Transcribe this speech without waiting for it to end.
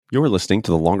You're listening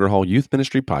to the Longer Haul Youth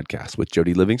Ministry Podcast with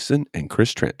Jody Livingston and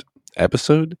Chris Trent,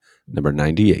 episode number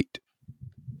 98.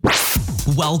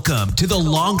 Welcome to the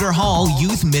Longer Haul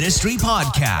Youth Ministry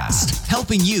Podcast,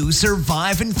 helping you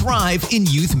survive and thrive in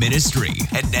youth ministry.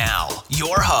 And now,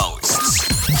 your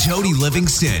hosts, Jody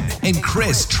Livingston and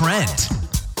Chris Trent.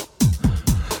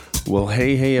 Well,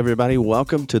 hey, everybody.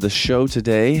 Welcome to the show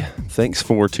today. Thanks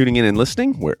for tuning in and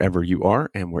listening wherever you are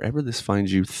and wherever this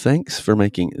finds you. Thanks for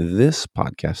making this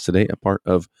podcast today a part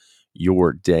of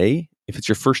your day. If it's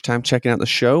your first time checking out the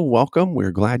show, welcome.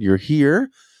 We're glad you're here.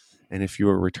 And if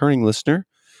you're a returning listener,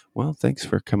 well, thanks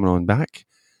for coming on back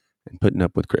and putting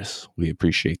up with Chris. We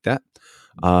appreciate that.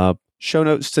 Show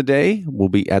notes today will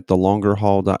be at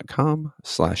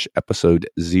thelongerhaul.com/episode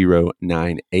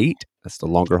 098. That's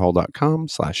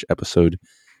thelongerhaul.com/episode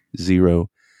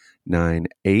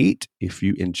 098. If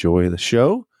you enjoy the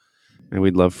show, and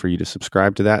we'd love for you to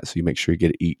subscribe to that so you make sure you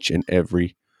get it each and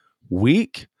every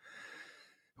week,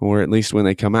 or at least when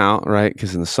they come out, right?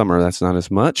 Because in the summer, that's not as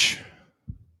much.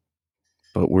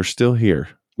 But we're still here.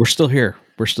 We're still here.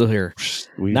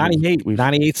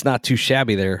 98's not too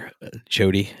shabby there,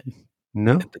 Jody.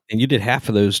 No. And you did half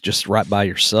of those just right by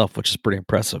yourself, which is pretty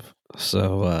impressive.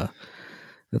 So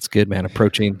that's good, man.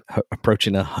 Approaching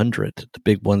 100, the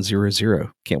big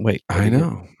 100. Can't wait. I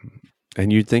know.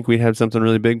 And you'd think we'd have something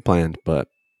really big planned, but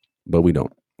we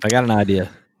don't. I got an idea.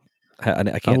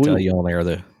 I can't tell you on air,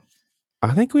 though.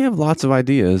 I think we have lots of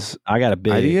ideas. I got a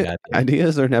big idea.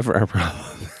 Ideas are never our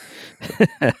problem.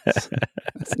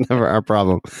 It's never our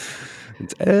problem.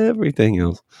 It's everything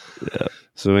else. Yeah.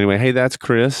 So anyway, hey, that's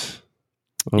Chris.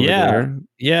 Over there.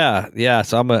 Yeah.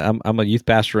 So I'm a youth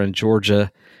pastor in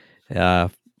Georgia. For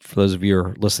those of you who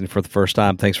are listening for the first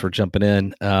time, thanks for jumping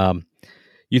in.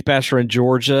 Youth pastor in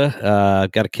Georgia.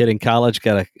 Got a kid in college.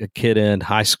 Got a kid in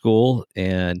high school,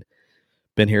 and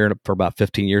been here for about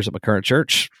 15 years at my current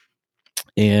church.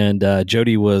 And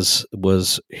Jody was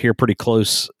here pretty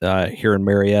close here in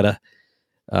Marietta.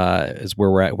 Is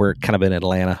where we're at. We're kind of in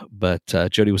Atlanta, but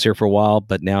Jody was here for a while,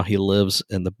 but now he lives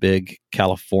in the big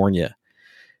California.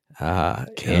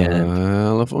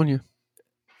 California.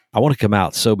 I want to come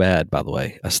out so bad, by the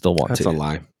way. I still want to. That's a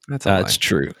lie. That's a lie. It's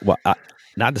true. Well,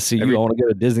 not to see you. I want to go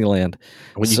to Disneyland.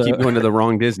 When you keep going to the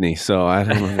wrong Disney, so I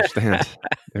don't understand.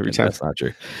 Every time. That's not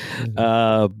true.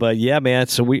 But yeah, man.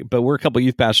 So we're a couple of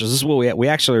youth pastors. This is what we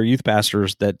actually are youth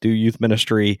pastors that do youth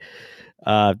ministry.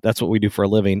 That's what we do for a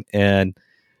living. And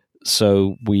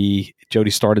so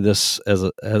Jody started this as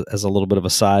a little bit of a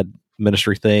side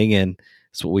ministry thing, and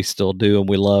it's what we still do. And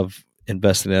we love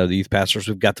investing in other youth pastors.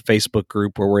 We've got the Facebook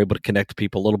group where we're able to connect to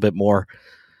people a little bit more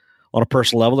on a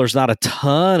personal level. There's not a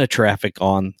ton of traffic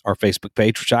on our Facebook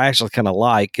page, which I actually kind of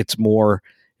like. It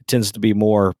tends to be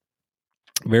more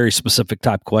very specific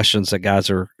type questions that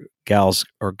gals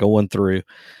are going through,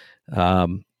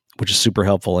 which is super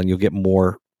helpful, and you'll get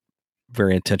more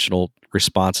very intentional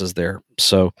responses there.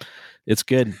 So it's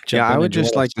good. I would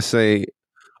just like to say,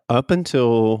 up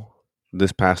until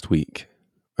this past week,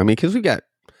 I mean, because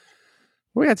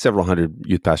we had several hundred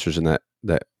youth pastors in that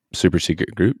super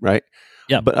secret group, right?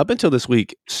 Yeah. But up until this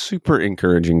week, super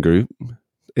encouraging group.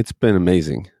 It's been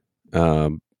amazing.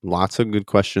 Lots of good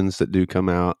questions that do come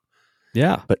out.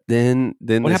 Yeah. But then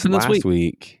what this happened last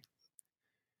week?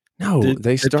 No,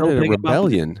 they started a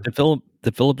rebellion. Did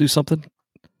Philip do something?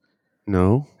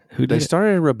 No. Who did? They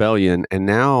started a rebellion, and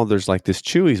now there's like this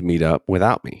Chewy's meetup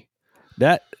without me.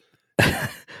 That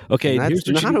okay? And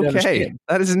that's not okay.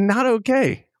 That is not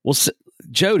okay. Well,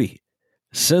 Jody,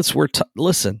 since we're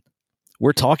talking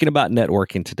about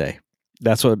networking today.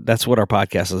 That's what our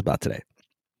podcast is about today.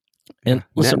 And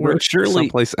listen, surely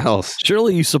someplace else.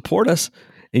 Surely you support us,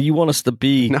 and you want us to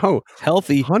be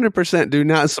healthy. 100% do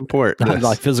not support. Not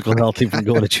like physical healthy from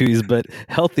going to Chewy's, but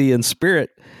healthy in spirit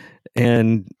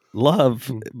and love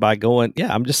by going.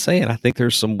 Yeah, I'm just saying. I think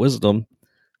there's some wisdom.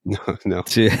 No.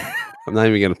 I'm not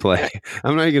even going to play.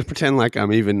 I'm not even going to pretend like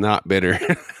I'm even not bitter.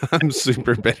 I'm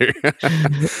super bitter.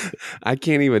 I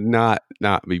can't even not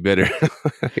be bitter.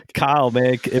 Kyle,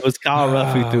 man, it was Kyle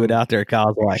Ruff who threw it out there.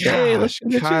 Kyle's like, "Hey, let's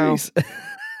go Kyle."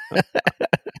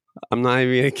 I'm not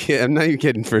even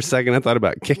kidding. For a second, I thought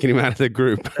about kicking him out of the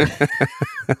group.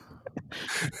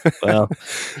 Well,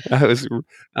 I was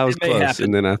close,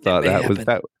 and then I thought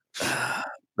that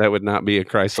would not be a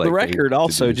Christ-like. For the record,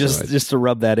 also, just to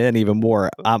rub that in even more,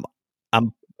 I'm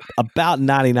about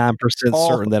 99%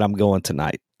 certain that I'm going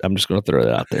tonight. I'm just going to throw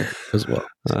that out there as well.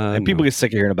 And people get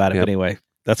sick of hearing about it. But anyway,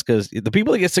 that's because the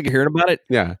people that get sick of hearing about it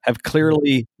have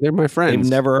clearly, they're my friends. They've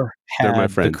never had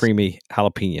the creamy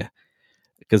jalapeno.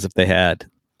 Because if they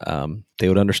had, they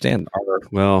would understand.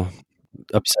 Well,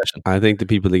 obsession. I think the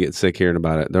people that get sick hearing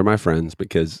about it, they're my friends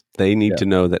because they need Yeah. to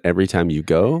know that every time you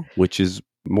go, which is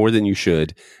more than you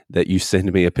should, that you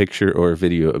send me a picture or a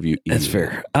video of you eating. That's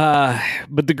fair.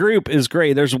 But the group is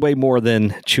great. There's way more than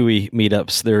Chewy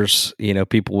meetups. There's,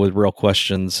 people with real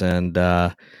questions, and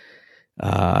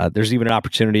there's even an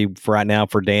opportunity for right now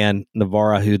for Dan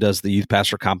Navarra, who does the Youth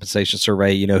Pastor Compensation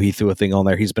Survey. He threw a thing on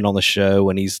there. He's been on the show,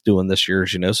 and he's doing this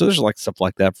year's. So there's like stuff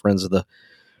like that. Friends of the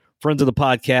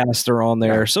podcast are on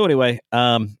there. Yeah. So anyway,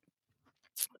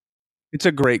 it's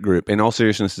a great group. In all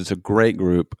seriousness, it's a great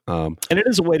group. And it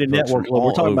is a way to network.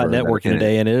 We're talking about networking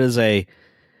today, and it is a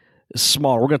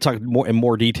small. We're going to talk in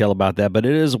more detail about that, but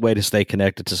it is a way to stay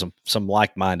connected to some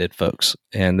like-minded folks,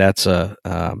 and that's a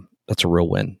real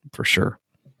win for sure.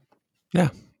 Yeah,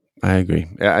 I agree.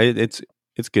 It's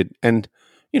good, and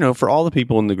for all the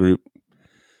people in the group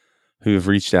who have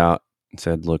reached out and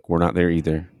said, "Look, we're not there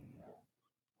either.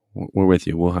 We're with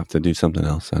you. We'll have to do something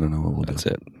else. I don't know what we'll do." That's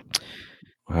it.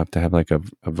 We'll have to have like a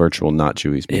virtual Not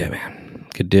Chewy's meeting. Yeah, man.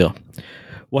 Good deal.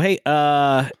 Well, hey,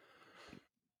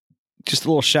 just a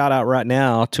little shout out right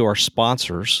now to our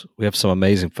sponsors. We have some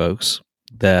amazing folks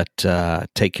that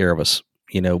take care of us.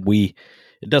 It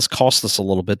does cost us a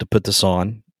little bit to put this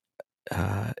on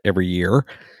every year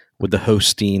with the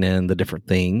hosting and the different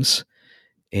things,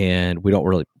 and we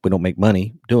don't make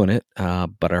money doing it.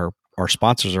 But our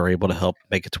sponsors are able to help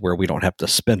make it to where we don't have to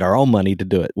spend our own money to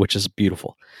do it, which is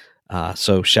beautiful.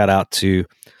 So shout out to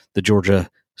the Georgia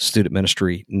Student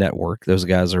Ministry Network. Those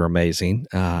guys are amazing.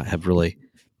 Have really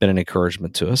been an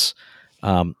encouragement to us.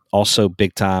 Also,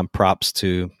 big time props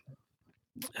to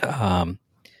my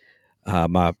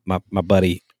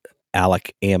buddy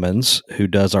Alec Ammons, who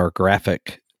does our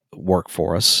graphic work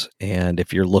for us. And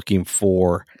if you're looking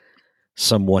for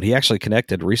someone, he actually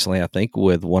connected recently, I think,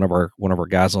 with one of our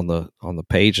guys on the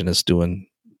page and is doing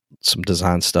some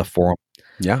design stuff for him.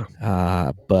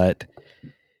 Yeah. But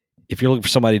if you're looking for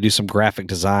somebody to do some graphic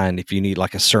design, if you need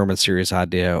like a sermon series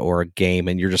idea or a game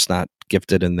and you're just not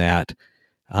gifted in that,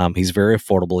 he's very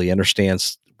affordable. He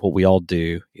understands what we all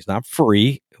do. He's not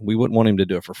free. We wouldn't want him to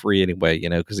do it for free anyway,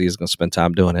 because he's going to spend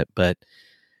time doing it. But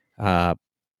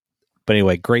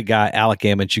anyway, great guy, Alec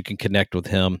Ammons. You can connect with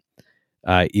him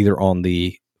either on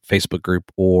the Facebook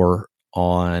group or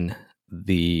on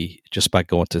just by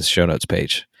going to the show notes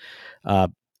page.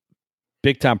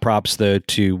 Big time props though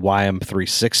to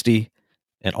YM360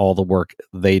 and all the work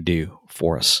they do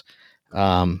for us.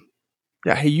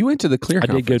 Yeah, hey, you went to the Clear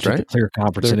conference, I did go to right? the Clear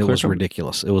conference, and it was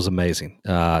ridiculous. It was amazing.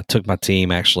 Took my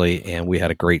team actually, and we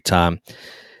had a great time.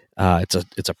 It's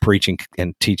a preaching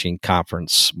and teaching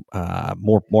conference,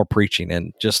 more preaching,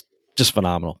 and just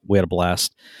phenomenal. We had a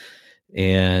blast,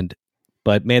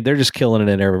 but man, they're just killing it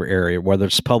in every area, whether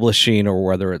it's publishing or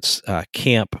whether it's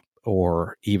camp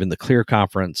or even the Clear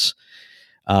conference.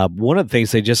 One of the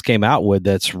things they just came out with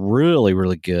that's really,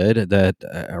 really good that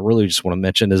I really just want to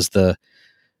mention is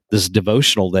this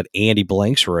devotional that Andy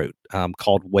Blanks wrote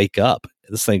called Wake Up.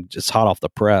 This thing is hot off the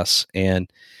press. And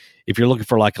if you're looking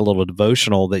for like a little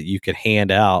devotional that you could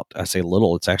hand out, I say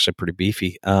little, it's actually pretty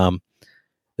beefy,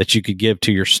 that you could give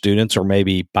to your students or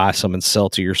maybe buy some and sell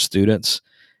to your students.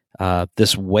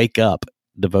 This Wake Up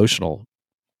devotional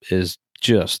is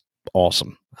just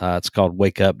awesome. It's called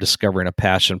Wake Up, Discovering a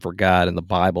Passion for God in the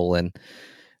Bible. And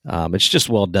it's just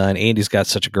well done. Andy's got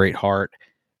such a great heart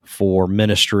for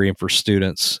ministry and for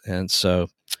students. And so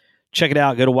check it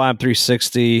out. Go to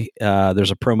YM360.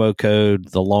 There's a promo code,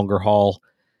 the longer haul,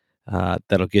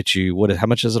 that'll get you, how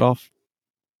much is it off?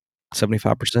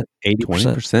 75%? 80%?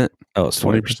 20%. Oh, it's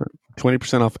 20%.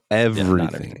 20% off everything. Yeah,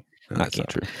 not everything. No, that's not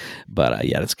true. But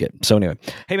yeah, that's good. So anyway,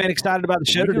 hey man, excited about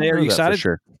the show today. Are you excited?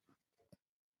 Sure.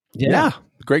 Yeah.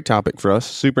 Great topic for us.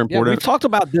 Super important. Yeah, we've talked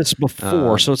about this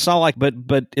before, so it's not like,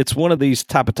 but it's one of these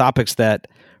type of topics that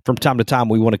from time to time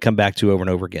we want to come back to over and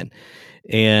over again.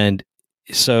 And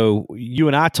so you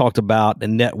and I talked about the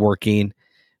networking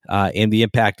and the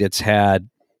impact it's had,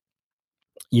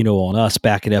 on us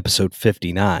back in episode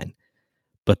 59.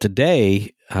 But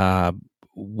today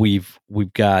we've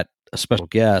got a special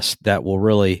guest that will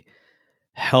really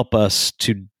help us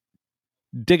to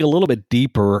dig a little bit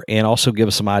deeper and also give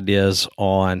us some ideas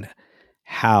on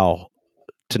how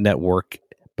to network,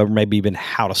 but maybe even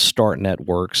how to start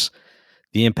networks,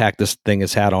 the impact this thing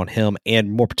has had on him,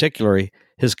 and more particularly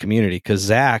his community. Because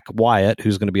Zach Wyatt,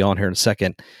 who's going to be on here in a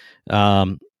second,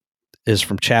 is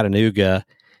from Chattanooga,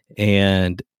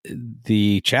 and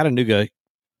the Chattanooga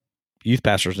Youth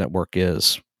Pastors Network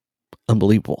is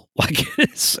unbelievable. Like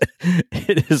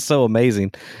it is so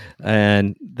amazing,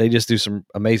 and they just do some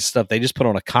amazing stuff. They just put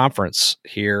on a conference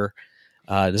here.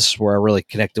 This is where I really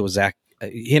connected with Zach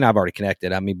he and I've already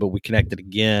connected. I mean, but we connected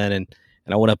again, and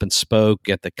I went up and spoke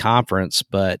at the conference.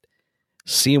 But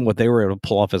seeing what they were able to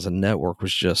pull off as a network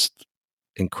was just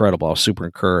incredible. I was super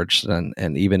encouraged,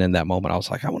 and even in that moment, I was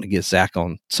like, I want to get Zach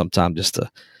on sometime just to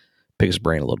pick his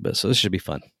brain a little bit. So this should be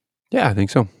fun. Yeah, I think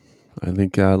so. I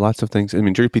think lots of things. I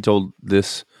mean, truth be told,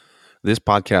 this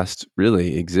podcast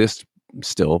really exists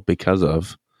still because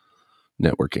of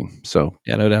networking. So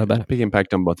yeah, no doubt about it. Big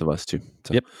impact on both of us too.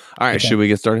 So. Yep. All right, should we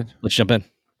get started? Let's jump in.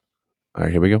 All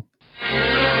right, here we go.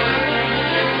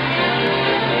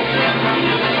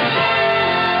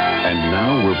 And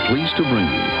now we're pleased to bring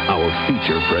you our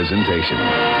feature presentation.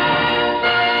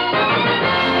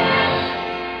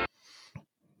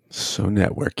 So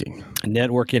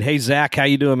networking. Hey, Zach, how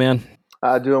you doing, man?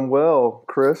 Doing well,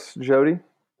 Chris, Jody.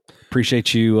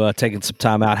 Appreciate you taking some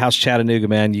time out. How's Chattanooga,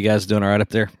 man? You guys doing all right up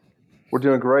there? We're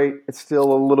doing great. It's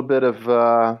still a little bit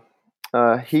of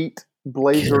heat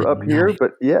blazer up here,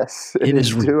 but yes, it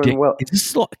is doing well.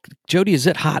 Jody, is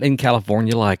it hot in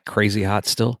California, like crazy hot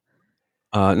still?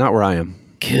 Not where I am.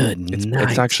 Good night.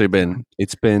 It's actually been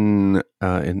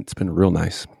real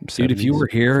nice. Dude, if you were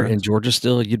here in Georgia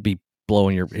still, you'd be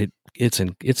blowing your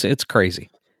it's crazy.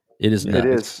 It is nuts.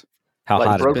 It is. How like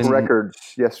hot broke it is. records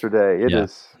yesterday. It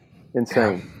is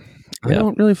insane. I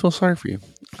don't really feel sorry for you.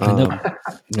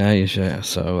 No, you should.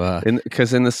 So,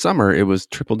 because in the summer it was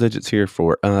triple digits here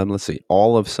for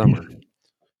all of summer.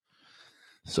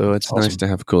 So it's nice to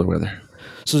have cooler weather.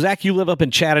 So Zach, you live up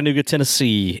in Chattanooga,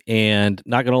 Tennessee, and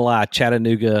not going to lie,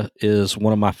 Chattanooga is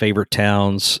one of my favorite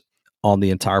towns on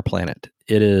the entire planet.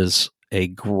 It is a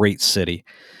great city,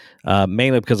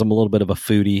 mainly because I'm a little bit of a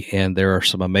foodie, and there are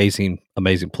some amazing,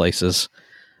 amazing places.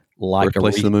 Like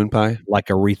Birthplace of the moon pie, like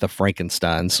Aretha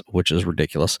Frankenstein's, which is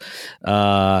ridiculous.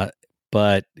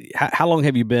 But how long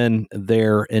have you been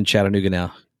there in Chattanooga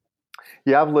now?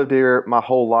 Yeah, I've lived here my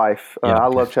whole life. I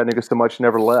love Chattanooga so much,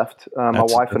 never left. My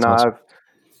wife and awesome.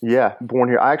 Born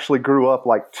here. I actually grew up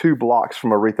like 2 blocks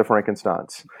from Aretha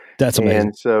Frankenstein's. That's amazing.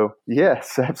 And so,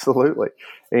 yes, absolutely.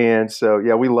 And so,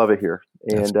 yeah, we love it here.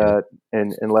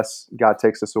 And unless God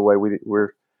takes us away, we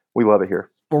love it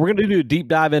here. Well, we're going to do a deep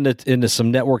dive into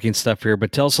some networking stuff here,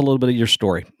 but tell us a little bit of your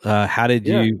story. How did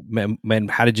you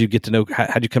get to know?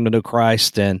 How did you come to know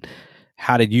Christ, and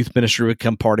how did youth ministry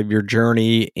become part of your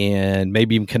journey? And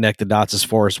maybe even connect the dots as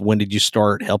far as when did you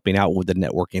start helping out with the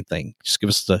networking thing? Just give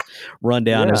us the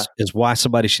rundown as why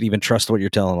somebody should even trust what you're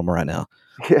telling them right now.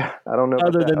 Yeah, I don't know.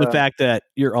 Other than the fact that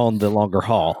you're on the longer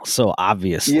haul, so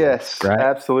obviously. Yes, right?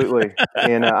 Absolutely.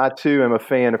 And I too am a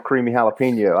fan of creamy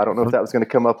jalapeno. I don't know if that was going to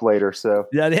come up later. So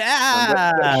yeah, baby.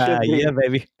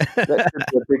 That should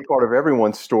be a big part of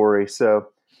everyone's story. So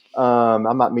I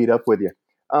might meet up with you.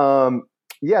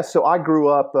 So I grew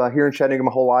up here in Chattanooga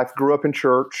my whole life. Grew up in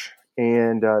church,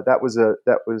 and that was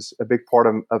a big part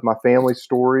of my family's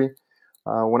story.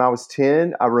 When I was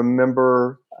 10, I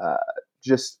remember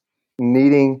just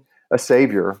needing a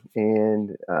savior,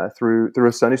 and through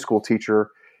a Sunday school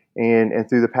teacher and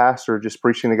through the pastor just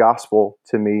preaching the gospel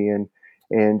to me,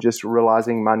 and just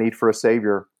realizing my need for a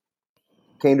savior.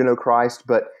 Came to know Christ,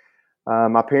 but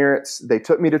my parents, they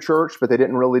took me to church, but they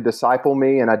didn't really disciple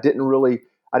me, and I didn't really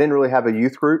have a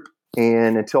youth group,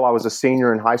 and until I was a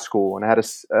senior in high school, and I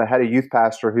had a youth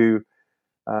pastor who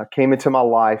came into my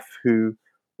life, who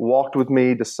walked with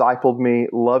me, discipled me,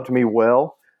 loved me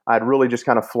well. I'd really just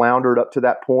kind of floundered up to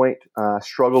that point,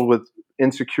 struggled with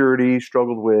insecurity,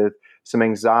 struggled with some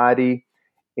anxiety,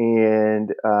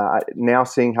 and now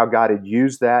seeing how God had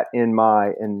used that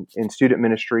in student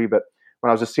ministry. But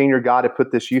when I was a senior, God had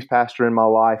put this youth pastor in my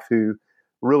life who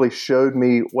really showed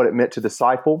me what it meant to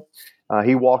disciple.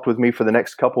 He walked with me for the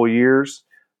next couple of years.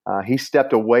 He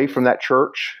stepped away from that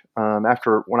church when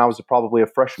I was probably a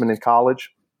freshman in college.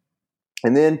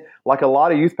 And then, like a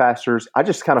lot of youth pastors, I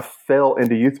just kind of fell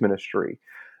into youth ministry.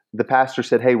 The pastor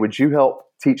said, "Hey, would you help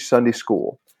teach Sunday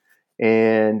school?"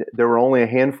 And there were only a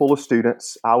handful of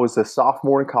students. I was a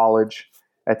sophomore in college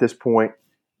at this point,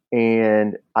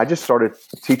 and I just started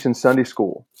teaching Sunday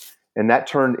school. And that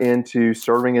turned into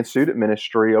serving in student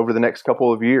ministry over the next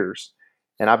couple of years.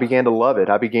 And I began to love it.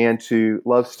 I began to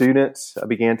love students. I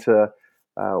began to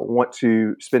want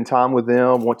to spend time with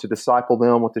them, want to disciple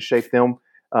them, want to shape them.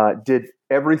 Did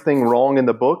everything wrong in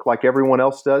the book like everyone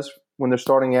else does when they're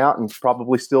starting out, and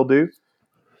probably still do,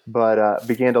 but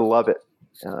began to love it.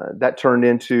 That turned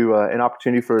into an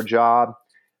opportunity for a job.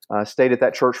 Stayed at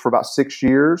that church for about 6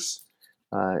 years,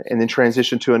 and then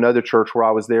transitioned to another church where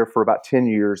I was there for about 10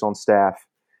 years on staff.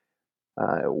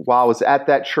 while I was at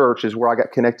that church is where I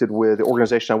got connected with the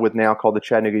organization I'm with now called the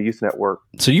Chattanooga Youth Network.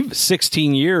 So you've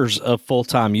 16 years of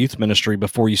full-time youth ministry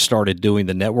before you started doing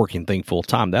the networking thing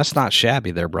full-time. That's not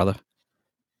shabby there, brother.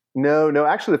 No.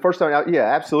 Actually, the first time,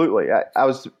 absolutely. I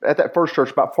was at that first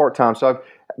church about part-time. So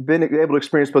I've been able to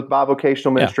experience both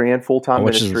bivocational ministry and full-time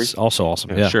ministry. Which is also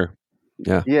awesome. Yeah, sure.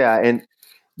 Yeah. Yeah. And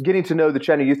getting to know the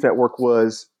Chattanooga Youth Network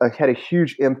had a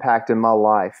huge impact in my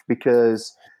life,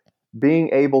 because being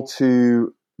able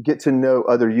to get to know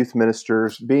other youth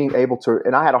ministers, being able to,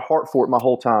 and I had a heart for it my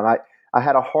whole time. I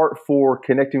had a heart for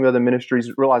connecting with other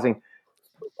ministries, realizing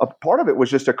a part of it was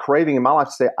just a craving in my life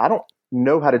to say, I don't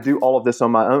know how to do all of this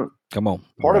on my own. Come on.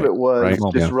 Part of it was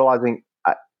realizing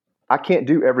I can't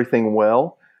do everything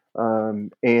well.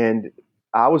 And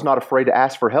I was not afraid to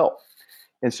ask for help.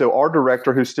 And so our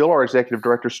director, who's still our executive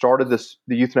director, started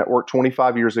the Youth Network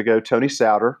 25 years ago, Tony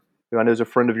Souter, who I know is a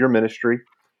friend of your ministry.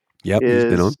 Yep, he's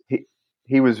been on.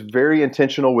 He was very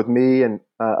intentional with me and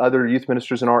other youth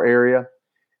ministers in our area.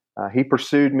 He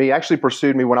pursued me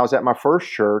when I was at my first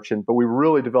church, but we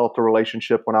really developed a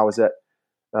relationship when I was at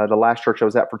the last church I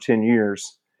was at for 10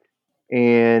 years.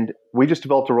 And we just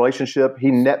developed a relationship. He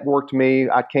networked me.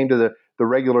 I came to the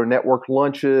regular network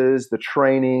lunches, the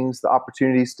trainings, the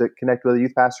opportunities to connect with other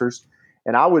youth pastors.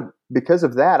 And because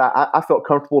of that, I felt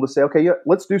comfortable to say, okay,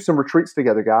 let's do some retreats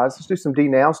together, guys. Let's do some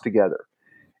D-Nows together.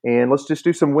 And let's just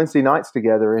do some Wednesday nights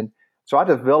together. And so I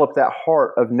developed that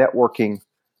heart of networking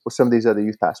with some of these other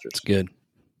youth pastors. That's good.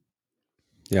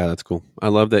 Yeah, that's cool. I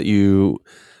love that you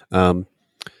kind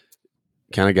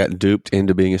of got duped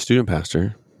into being a student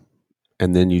pastor,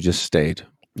 and then you just stayed.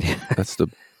 That's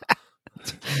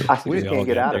I still can't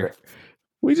get out of it.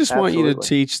 We just want you to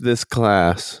teach this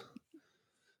class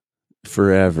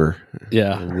forever.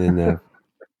 Yeah. And then,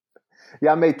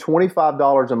 I made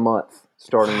 $25 a month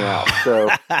starting out. So,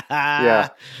 yeah.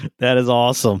 That is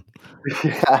awesome.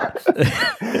 Yeah.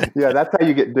 Yeah, that's how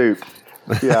you get duped.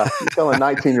 Yeah. You're telling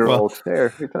 19-year-olds, there,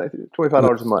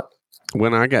 $25 a month.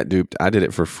 When I got duped, I did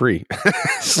it for free.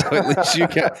 So at least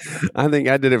I think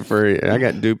I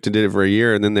got duped and did it for a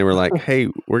year. And then they were like, hey,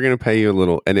 we're going to pay you a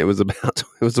little. And it was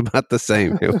about the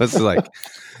same. It was like,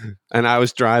 and I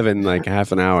was driving like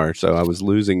half an hour. So I was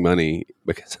losing money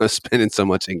because I was spending so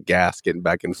much in gas getting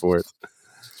back and forth.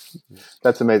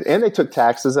 That's amazing. And they took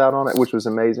taxes out on it, which was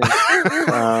amazing.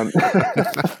 Yeah,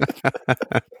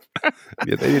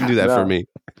 they didn't do that for me.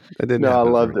 I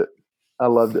loved it. I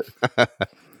loved it.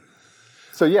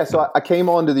 So I came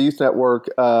on to the Youth Network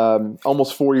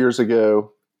almost 4 years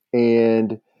ago,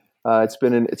 and it's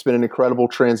been an incredible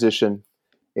transition.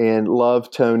 And love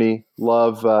Tony,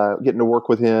 love getting to work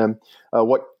with him.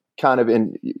 What kind of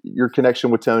in your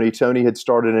connection with Tony? Tony had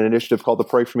started an initiative called the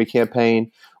Pray For Me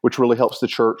campaign, which really helps the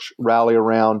church rally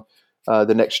around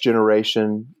the next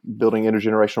generation, building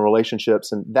intergenerational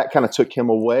relationships, and that kind of took him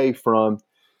away from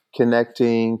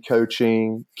connecting,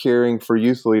 coaching, caring for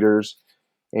youth leaders.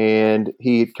 And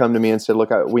he had come to me and said, look,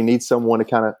 we need someone to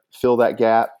kind of fill that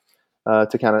gap,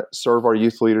 to kind of serve our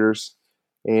youth leaders,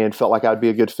 and felt like I'd be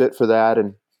a good fit for that.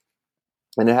 And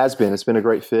it has been. It's been a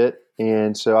great fit.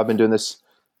 And so I've been doing this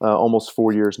almost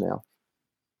 4 years now.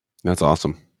 That's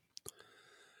awesome.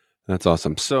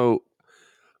 So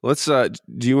let's, Chris,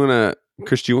 do you want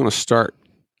to start?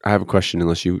 I have a question,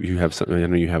 unless you have something. I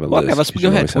know you have a list. Go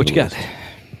ahead. What you got?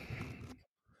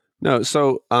 No.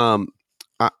 So,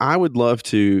 I would love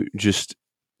to just,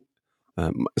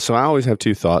 so I always have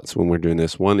two thoughts when we're doing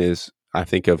this. One is I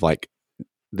think of like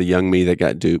the young me that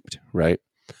got duped, right?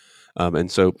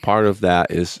 And so part of that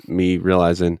is me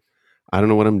realizing I don't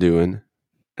know what I'm doing,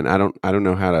 and I don't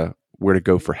know where to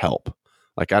go for help.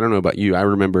 Like, I don't know about you. I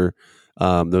remember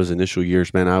those initial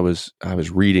years, man, I was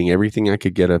reading everything I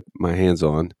could get my hands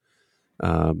on,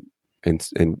 and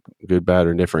good, bad,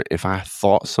 or different. If I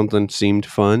thought something seemed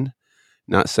fun,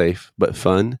 not safe, but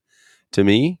fun to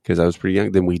me, because I was pretty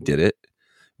young, then we did it,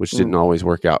 which didn't always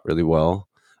work out really well.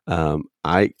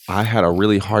 I had a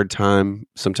really hard time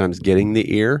sometimes getting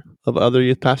the ear of other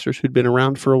youth pastors who'd been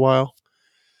around for a while,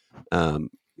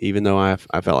 even though I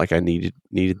felt like I needed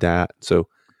that. So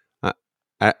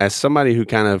as somebody who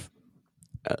kind of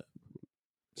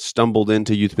stumbled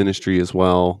into youth ministry as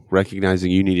well,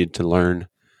 recognizing you needed to learn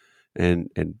and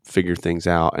figure things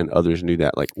out, and others knew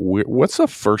that, like, what's the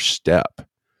first step?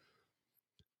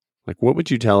 Like, what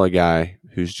would you tell a guy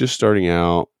who's just starting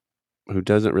out, who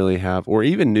doesn't really have, or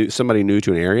even somebody new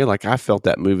to an area? Like, I felt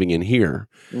that moving in here,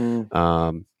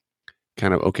 kind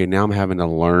of, okay, now I'm having to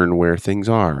learn where things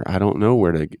are. I don't know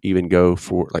where to even go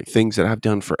for, like, things that I've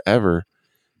done forever.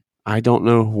 I don't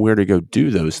know where to go do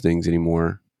those things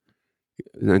anymore.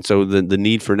 And so the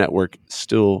need for network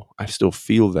I still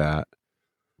feel that.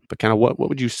 but kind of what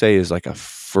would you say is like a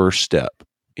first step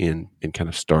in kind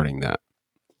of starting that?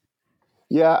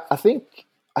 Yeah, I think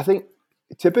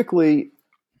typically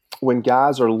when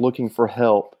guys are looking for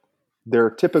help, there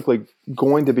are typically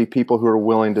going to be people who are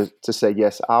willing to say,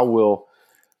 yes, I will.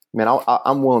 Man,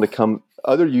 I'm willing to come.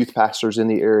 Other youth pastors in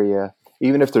the area,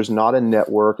 even if there's not a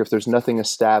network, if there's nothing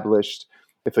established,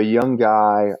 if a young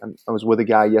guy, I was with a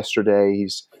guy yesterday,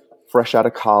 he's fresh out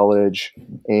of college,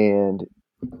 and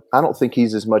I don't think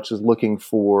he's as much as looking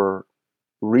for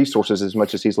resources as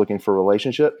much as he's looking for a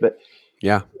relationship. But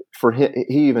Yeah. for him,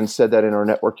 he even said that in our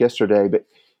network yesterday, but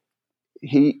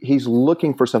he's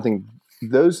looking for something.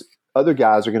 Those other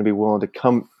guys are going to be willing to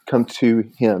come to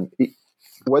him,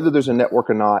 whether there's a network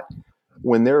or not.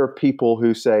 When there are people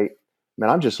who say, man,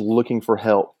 I'm just looking for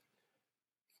help,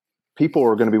 people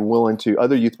are going to be willing to,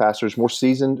 other youth pastors, more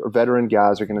seasoned or veteran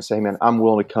guys are going to say, man, I'm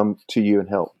willing to come to you and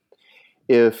help.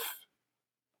 If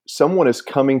someone is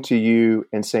coming to you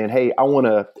and saying, hey, I want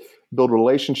to build a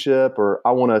relationship, or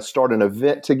I want to start an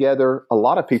event together, a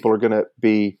lot of people are going to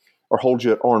be, or hold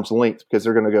you at arm's length, because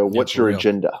they're going to go, what's your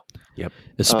agenda? Yep.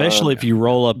 Especially if you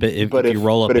roll up, if you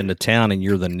roll up into town and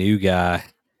you're the new guy,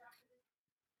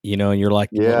 you know, and you're like,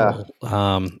 yeah,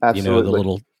 you know,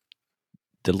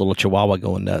 the little chihuahua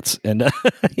going nuts, and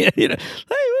you know,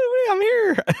 hey, I'm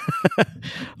here. I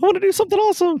want to do something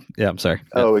awesome. Yeah, I'm sorry.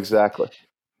 Oh, exactly.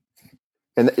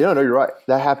 And no, you're right.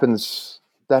 That happens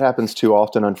too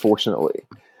often, unfortunately.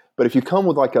 But if you come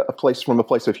with like a place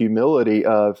of humility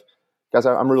of, guys,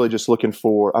 I'm really just looking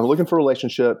for a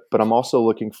relationship, but I'm also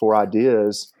looking for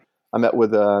ideas. I met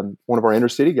with one of our inner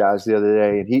city guys the other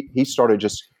day, and he started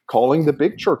just calling the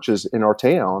big churches in our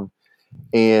town,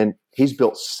 and he's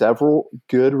built several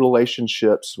good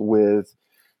relationships with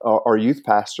our youth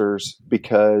pastors,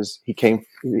 because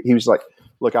he was like,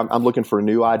 look, I'm looking for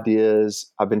new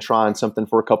ideas. I've been trying something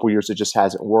for a couple of years. It just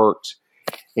hasn't worked.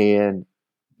 And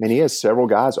he has several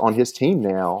guys on his team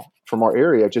now from our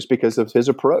area just because of his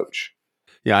approach.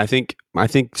 Yeah, I think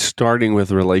starting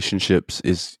with relationships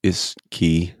is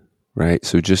key, right?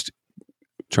 So just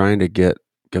trying to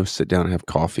go sit down and have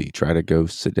coffee, try to go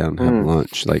sit down and have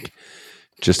lunch, like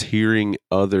just hearing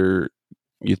other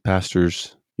youth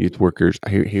pastors, youth workers,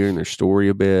 hearing their story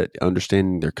a bit,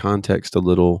 understanding their context a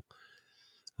little,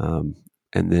 and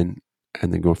then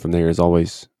going from there is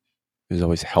always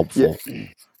helpful.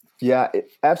 Yeah,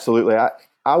 absolutely.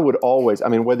 I would always,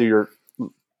 whether you're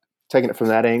taking it from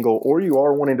that angle or you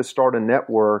are wanting to start a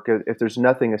network, if there's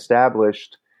nothing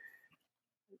established,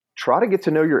 try to get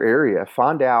to know your area.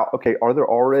 Find out, okay, are there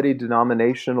already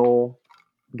denominational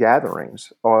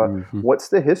gatherings? What's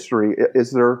the history?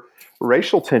 Is there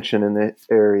racial tension in the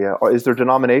area? Or is there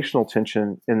denominational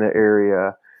tension in the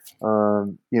area?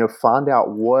 Find out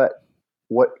what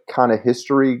kind of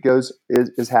history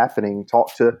is happening.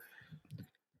 Talk to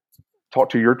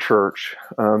your church.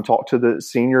 Talk to the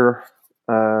senior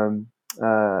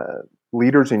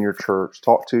leaders in your church.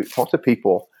 Talk to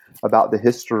people about the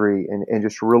history, and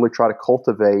just really try to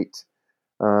cultivate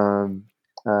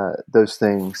those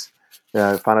things.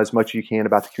 Find out as much as you can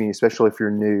about the community, especially if you're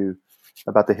new,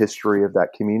 about the history of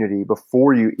that community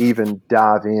before you even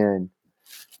dive in.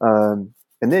 And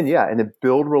then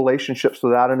build relationships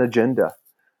without an agenda.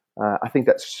 I think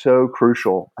that's so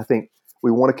crucial. I think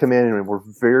we want to come in and we're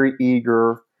very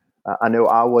eager. I know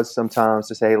I was sometimes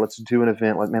to say, hey, let's do an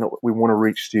event. Like, man, we want to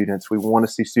reach students. We want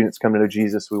to see students come to know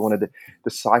Jesus. We wanted to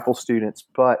disciple students.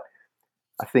 But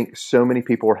I think so many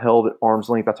people are held at arm's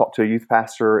length. I talked to a youth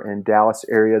pastor in Dallas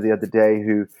area the other day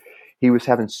who he was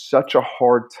having such a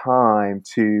hard time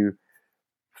to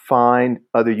find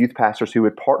other youth pastors who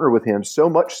would partner with him, so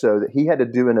much so that he had to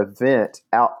do an event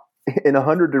out in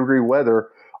 100-degree weather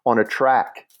on a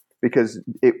track, because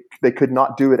they could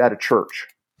not do it at a church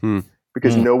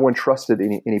because no one trusted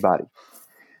anybody.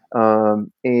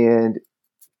 And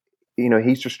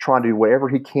he's just trying to do whatever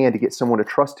he can to get someone to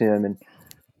trust him.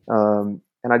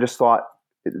 And I just thought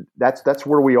that's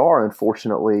where we are,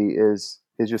 unfortunately, is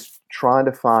just trying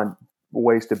to find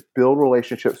ways to build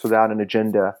relationships without an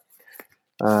agenda.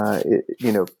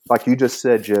 Like you just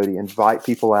said, Jody, invite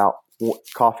people out,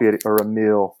 coffee or a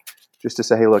meal, just to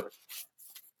say, hey, look,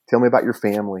 tell me about your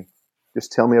family.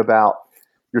 Just tell me about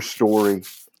your story.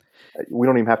 We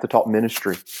don't even have to talk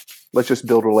ministry. Let's just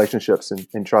build relationships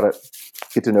and try to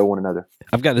get to know one another.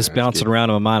 I've got this bouncing around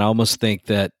in my mind. I almost think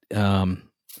that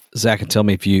Zach can tell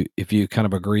me if you kind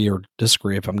of agree or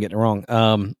disagree if I'm getting it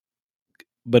wrong.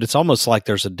 But it's almost like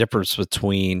there's a difference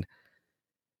between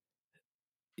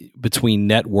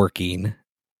networking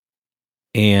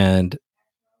and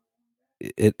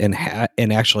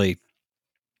actually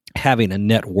having a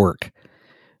network.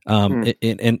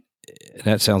 And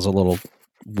that sounds a little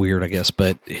weird, I guess,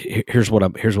 but here's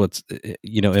what's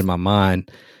in my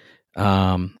mind.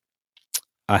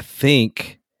 I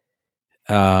think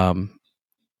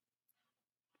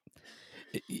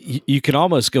you can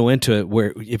almost go into it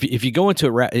where if you go into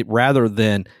it rather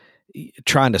than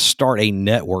trying to start a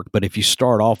network, but if you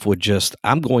start off with just,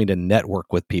 I'm going to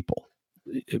network with people,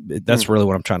 that's really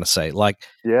what I'm trying to say. Like,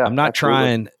 I'm not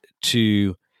trying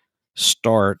to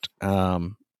start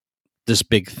this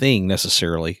big thing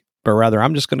necessarily, but rather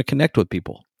I'm just going to connect with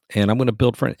people and I'm going to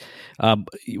build friends.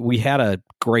 We had a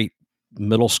great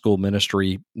middle school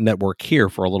ministry network here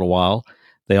for a little while.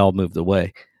 They all moved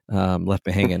away, left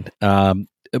me hanging.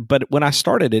 But when I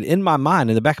started it, in my mind,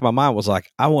 in the back of my mind was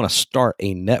like, I want to start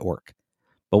a network.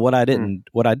 But what I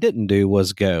didn't do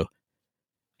was go,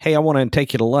 hey, I want to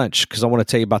take you to lunch because I want to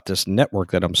tell you about this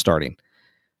network that I'm starting.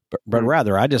 But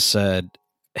rather, I just said,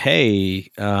 hey,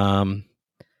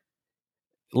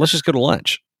 let's just go to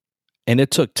lunch. And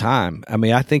it took time. I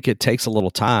mean, I think it takes a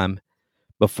little time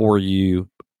before you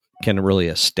can really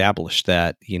establish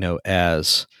that,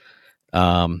 as,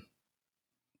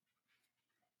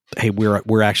 hey,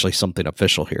 we're actually something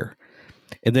official here.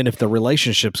 And then if the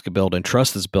relationships can build and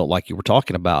trust is built, like you were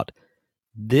talking about,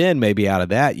 then maybe out of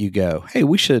that you go, hey,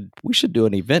 we should do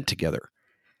an event together.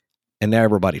 And now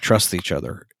everybody trusts each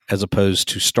other, as opposed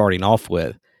to starting off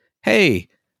with, hey,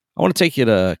 I want to take you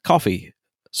to coffee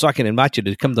so I can invite you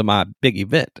to come to my big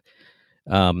event.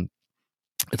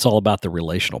 It's all about the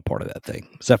relational part of that thing.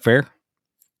 Is that fair?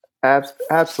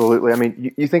 Absolutely. I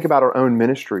mean, you think about our own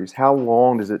ministries. How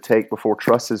long does it take before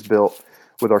trust is built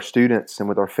with our students and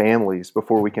with our families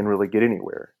before we can really get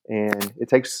anywhere? And it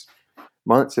takes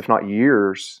months, if not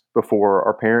years, before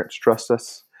our parents trust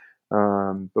us,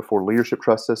 before leadership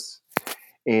trusts us.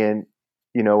 And,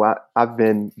 I've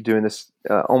been doing this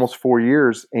almost 4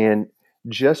 years, and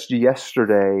just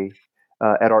yesterday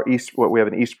at our we have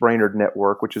an East Brainerd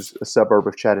network, which is a suburb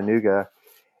of Chattanooga,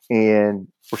 and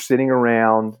we're sitting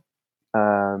around,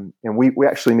 and we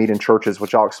actually meet in churches,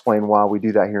 which I'll explain why we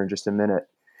do that here in just a minute.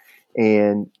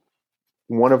 And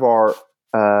one of our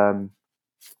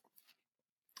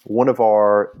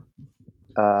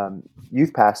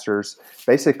youth pastors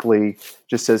basically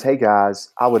just says, hey guys,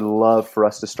 I would love for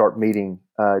us to start meeting,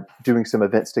 doing some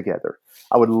events together.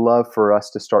 I would love for us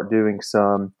to start doing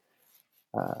some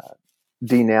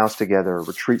D-Nows together,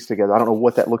 retreats together. I don't know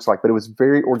what that looks like, but it was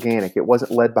very organic. It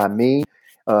wasn't led by me.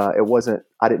 I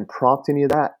didn't prompt any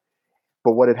of that.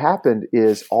 But what had happened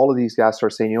is all of these guys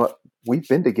started saying, you know what, we've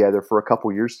been together for a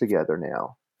couple years together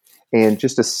now. And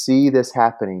just to see this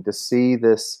happening, to see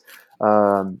this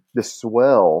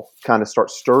swell kind of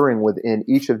start stirring within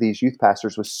each of these youth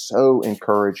pastors was so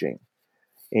encouraging.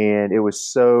 And it was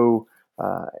so,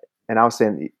 and I was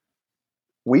saying,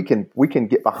 we can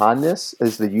get behind this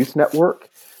as the youth network,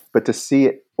 but to see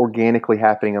it organically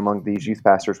happening among these youth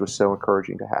pastors was so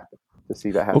encouraging to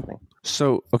see that happening.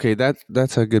 So, okay,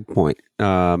 that's a good point.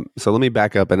 So let me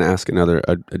back up and ask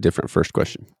a different first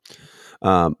question.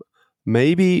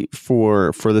 Maybe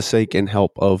for the sake and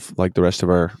help of like the rest of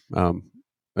our kind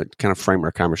of frame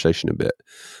our conversation a bit.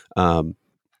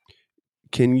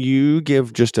 Can you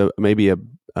give just maybe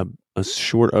a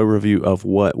short overview of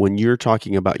when you're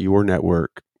talking about your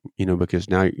network, because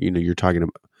now, you're talking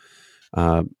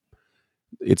about,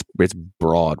 it's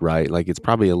broad, right? Like it's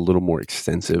probably a little more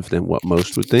extensive than what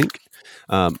most would think.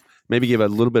 Maybe give a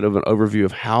little bit of an overview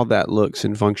of how that looks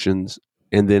and functions.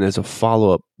 And then as a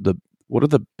follow-up, what are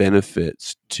the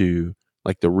benefits to,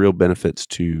 like the real benefits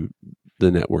to the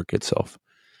network itself?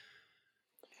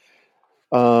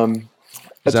 Does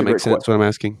that make sense what I'm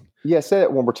asking? Yeah, say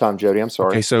that one more time, Jody. I'm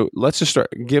sorry. Okay, so let's just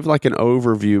give like an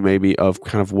overview maybe of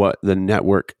kind of what the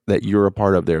network that you're a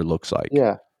part of there looks like.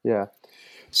 Yeah.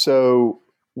 So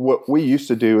what we used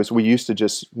to do is we used to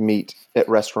just meet at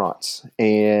restaurants,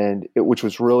 which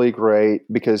was really great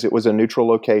because it was a neutral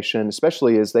location,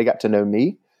 especially as they got to know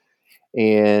me.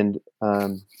 And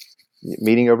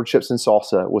meeting over chips and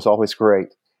salsa was always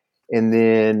great. And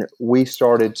then we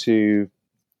started to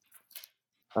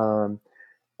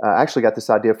actually got this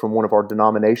idea from one of our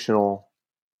denominational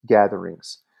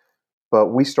gatherings, but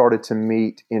we started to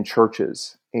meet in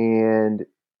churches, and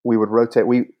we would rotate.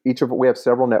 We have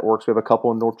several networks. We have a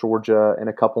couple in North Georgia and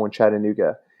a couple in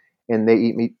Chattanooga, and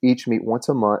they each meet once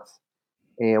a month.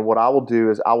 And what I will do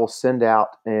is I will send out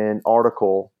an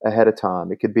article ahead of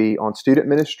time. It could be on student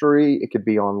ministry. It could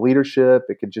be on leadership.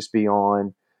 It could just be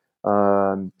on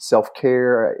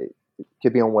self-care. It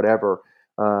could be on whatever.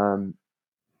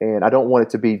 And I don't want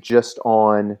it to be just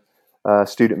on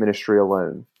student ministry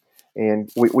alone.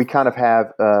 And we kind of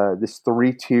have this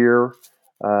 3-tier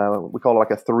we call it like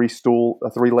a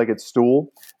three-legged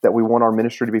stool that we want our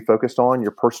ministry to be focused on: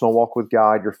 your personal walk with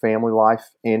God, your family life,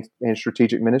 and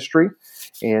strategic ministry.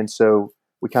 And so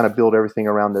we kind of build everything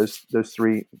around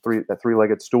that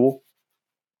three-legged stool.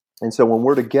 And so when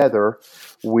we're together,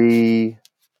 we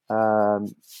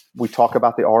talk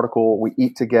about the article, we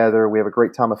eat together, we have a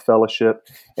great time of fellowship,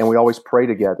 and we always pray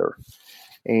together.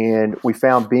 And we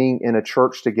found being in a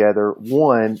church together,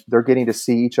 one, they're getting to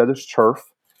see each other's turf.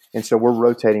 And so we're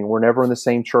rotating. We're never in the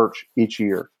same church each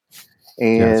year.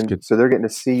 And so they're getting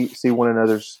to see one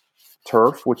another's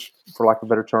turf, which, for lack of a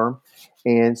better term.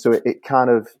 And so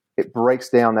it breaks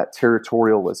down that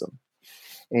territorialism.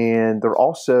 And they're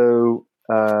also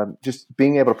just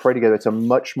being able to pray together. It's a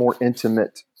much more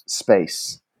intimate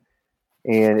space.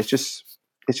 And it's just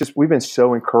we've been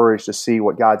so encouraged to see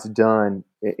what God's done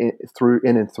in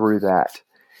and through that.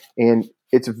 And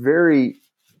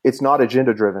it's not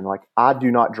agenda driven. Like, I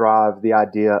do not drive the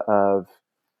idea of,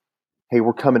 hey,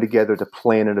 we're coming together to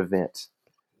plan an event.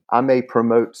 I may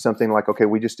promote something like, okay,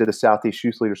 we just did a Southeast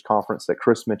Youth Leaders Conference that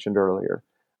Chris mentioned earlier.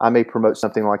 I may promote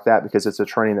something like that because it's a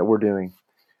training that we're doing.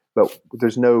 But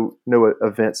there's no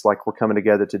events like we're coming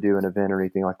together to do an event or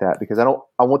anything like that, because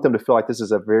I want them to feel like this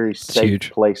is a very safe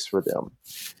place for them.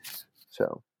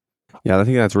 So, yeah, I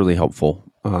think that's really helpful.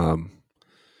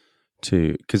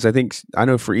 Because I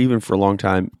know for a long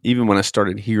time, even when I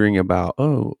started hearing about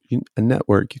a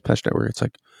network, Youth Pastor Network, it's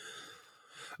like,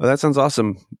 oh, that sounds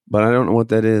awesome, but I don't know what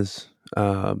that is.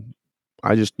 I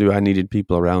just knew I needed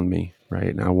people around me, right?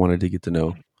 And I wanted to get to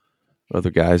know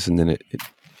other guys, and then it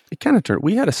kind of turned.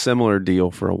 We had a similar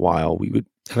deal for a while.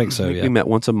 I think so. Yeah, we met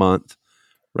once a month,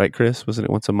 right, Chris? Wasn't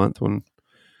it once a month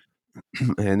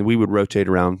and we would rotate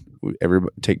around.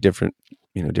 Everybody take different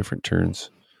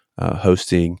turns,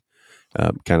 hosting.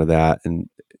 Kind of that, and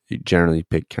you generally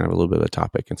pick kind of a little bit of a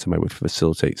topic, and somebody would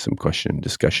facilitate some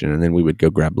discussion, and then we would go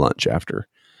grab lunch after,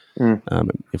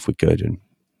 if we could. And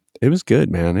it was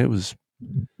good, man. It was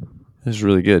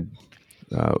really good.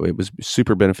 It was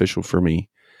super beneficial for me.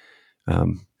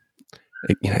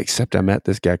 Except I met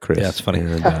this guy, Chris. Yeah, it's funny.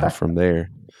 And from there,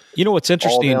 what's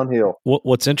interesting? All downhill.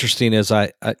 What's interesting is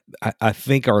I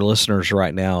think our listeners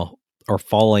right now are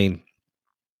falling,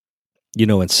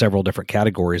 in several different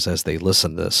categories as they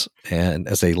listen to this.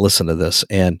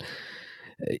 And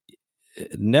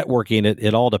networking,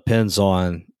 it all depends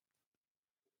on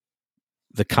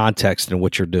the context in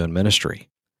which you're doing ministry.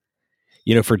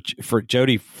 For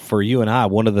Jody, for you and I,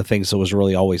 one of the things that was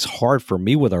really always hard for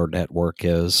me with our network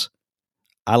is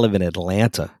I live in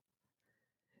Atlanta,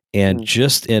 and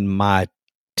just in my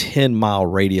 10-mile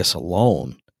radius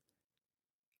alone,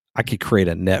 I could create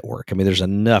a network. I mean, there's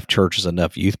enough churches,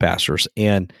 enough youth pastors.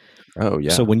 And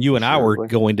so when you and I were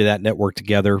going to that network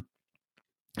together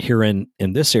here in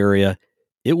this area,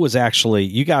 it was actually,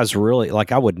 you guys really,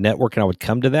 like, I would network and I would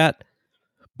come to that,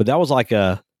 but that was like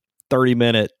a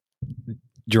 30-minute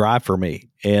drive for me.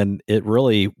 And it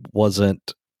really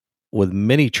wasn't with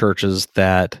many churches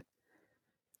that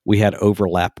we had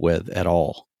overlap with at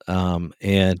all.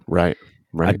 And right.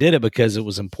 I did it because it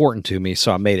was important to me,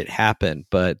 so I made it happen.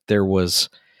 But there was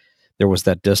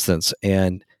that distance,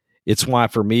 and it's why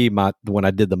for me, when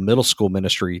I did the middle school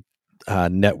ministry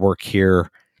network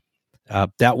here,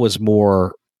 that was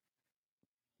more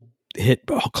hit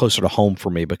closer to home for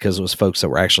me because it was folks that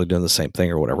were actually doing the same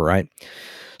thing or whatever, right?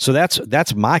 So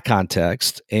that's my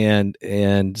context, and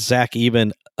Zach,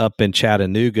 even up in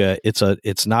Chattanooga,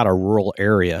 it's not a rural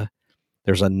area.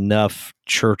 There's enough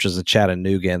churches in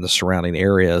Chattanooga and the surrounding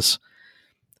areas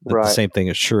that the same thing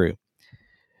is true.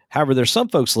 However, there's some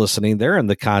folks listening, they're in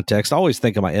the context. I always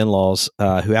think of my in-laws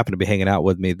who happen to be hanging out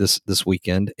with me this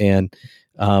weekend. And,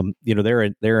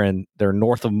 they're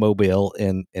north of Mobile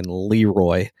in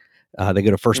Leroy. They go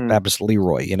to First Baptist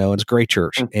Leroy, and it's a great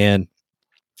church. And,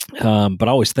 but I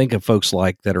always think of folks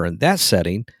like that are in that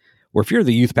setting, where if you're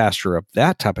the youth pastor of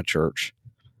that type of church,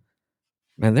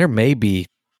 man, there may be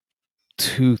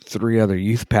 2-3 other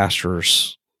youth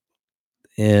pastors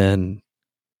in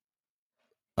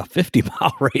a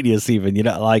 50-mile radius, even,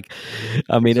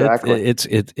 exactly.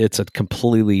 It's a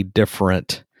completely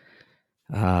different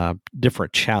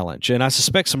challenge. And I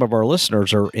suspect some of our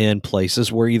listeners are in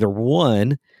places where either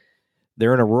one,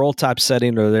 they're in a rural type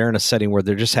setting, or they're in a setting where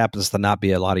there just happens to not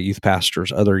be a lot of youth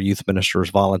pastors, other youth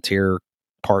ministers, volunteer,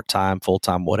 part-time,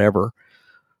 full-time, whatever,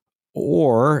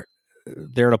 or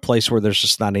they're in a place where there's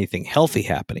just not anything healthy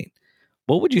happening.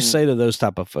 What would you say to those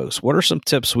type of folks? What are some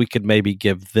tips we could maybe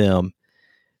give them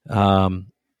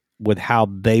with how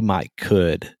they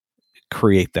could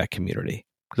create that community?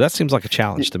 Because that seems like a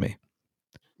challenge to me.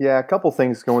 Yeah, a couple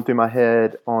things going through my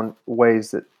head on ways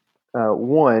that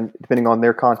one, depending on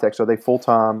their context, are they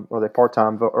full-time, or are they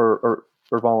part-time, or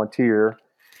volunteer?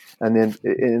 And then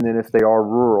if they are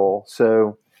rural.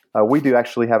 So we do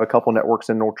actually have a couple networks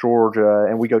in North Georgia,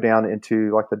 and we go down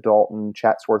into like the Dalton,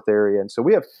 Chatsworth area. And so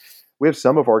we have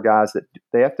some of our guys that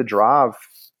they have to drive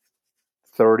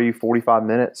 30, 45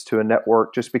 minutes to a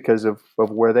network just because of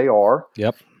where they are.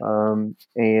 Yep.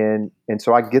 And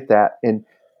so I get that. And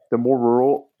the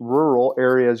more rural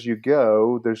areas you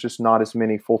go, there's just not as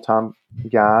many full-time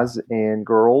guys and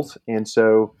girls. And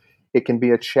so it can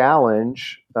be a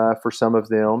challenge for some of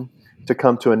them to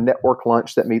come to a network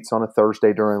lunch that meets on a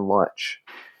Thursday during lunch.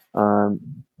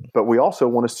 But we also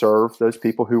want to serve those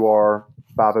people who are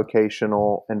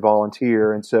bivocational and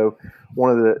volunteer. And so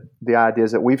one of the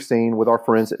ideas that we've seen with our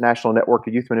friends at National Network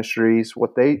of Youth Ministries,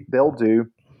 what they'll do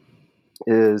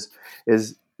is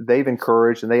they've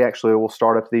encouraged, and they actually will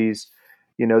start up these,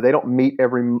 they don't meet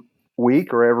every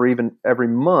week or every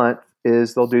month,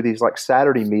 is they'll do these like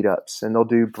Saturday meetups, and they'll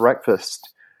do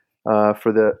breakfast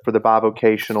for the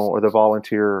bivocational or the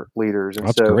volunteer leaders. And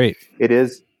That's so great. It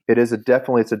is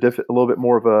definitely a little bit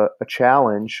more of a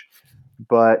challenge,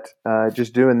 but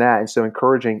just doing that. And so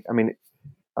encouraging,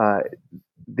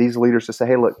 these leaders to say,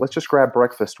 hey, look, let's just grab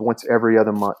breakfast once every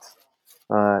other month.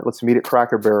 Let's meet at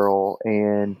Cracker Barrel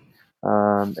and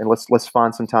let's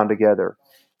find some time together.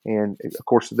 And of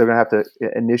course, they're going to have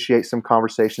to initiate some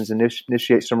conversations,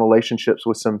 initiate some relationships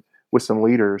with some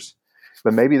leaders.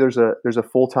 But maybe there's a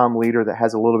full-time leader that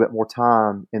has a little bit more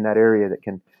time in that area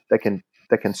that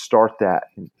can start that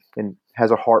and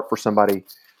has a heart for somebody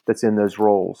that's in those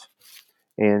roles.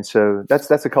 And so that's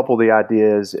a couple of the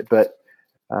ideas. But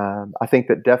I think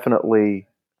that definitely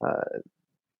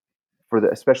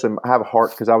especially I have a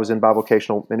heart because I was in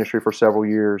bivocational ministry for several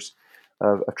years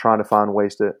of trying to find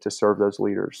ways to serve those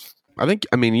leaders.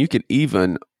 You could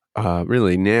even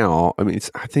really now,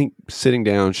 I think sitting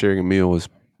down, sharing a meal is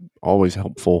always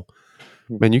helpful.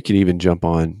 Man, you could even jump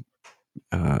on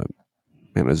a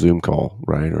Zoom call,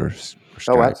 right? Or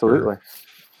Skype, absolutely. or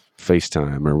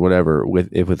FaceTime or whatever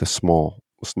with a small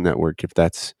network, if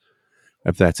that's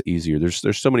easier.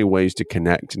 There's so many ways to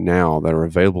connect now that are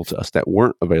available to us that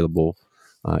weren't available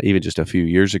even just a few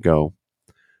years ago.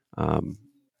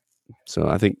 So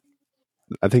I think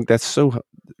that's so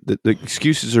the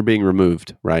excuses are being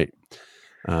removed, right?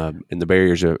 And the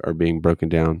barriers are being broken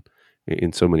down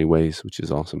in so many ways, which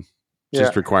is awesome.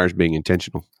 Just requires being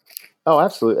intentional. Oh,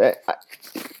 absolutely.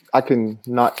 I can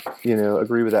not,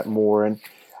 agree with that more. And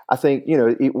I think,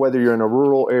 whether you're in a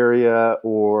rural area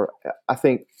or I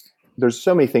think there's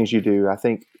so many things you do. I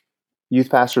think youth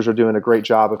pastors are doing a great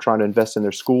job of trying to invest in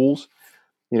their schools.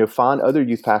 Find other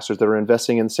youth pastors that are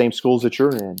investing in the same schools that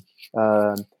you're in.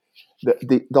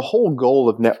 The whole goal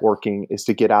of networking is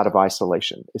to get out of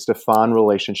isolation, is to find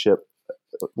relationship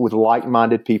with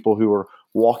like-minded people who are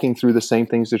walking through the same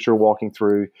things that you're walking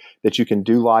through, that you can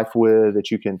do life with,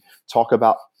 that you can talk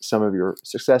about some of your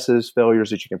successes, failures,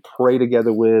 that you can pray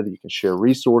together with, you can share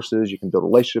resources, you can build a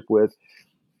relationship with.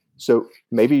 So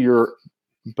maybe you're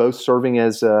both serving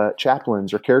as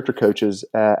chaplains or character coaches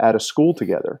at a school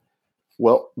together.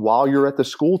 Well, while you're at the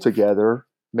school together,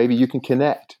 maybe you can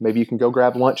connect. Maybe you can go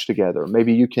grab lunch together.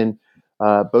 Maybe you can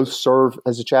both serve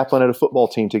as a chaplain at a football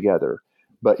team together,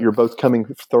 but you're both coming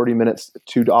 30 minutes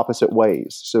two opposite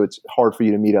ways. So it's hard for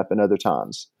you to meet up in other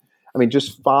times.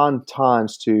 Just find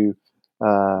times to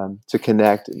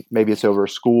connect. Maybe it's over a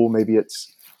school, maybe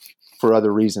it's for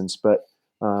other reasons, but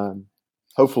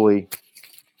hopefully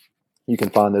you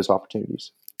can find those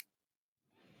opportunities.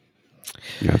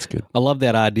 Yeah, that's good. I love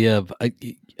that idea of. I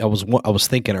was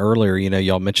thinking earlier.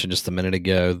 Y'all mentioned just a minute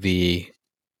ago the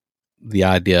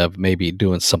idea of maybe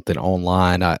doing something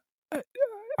online. I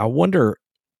wonder,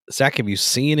 Zach, have you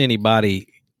seen anybody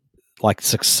like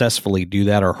successfully do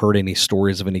that, or heard any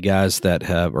stories of any guys that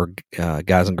have, or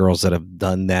guys and girls that have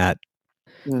done that?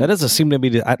 That doesn't seem to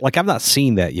be I've not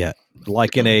seen that yet,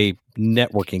 like in a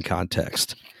networking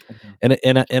context.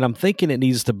 And I'm thinking it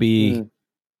needs to be,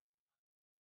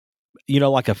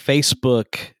 like a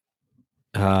Facebook,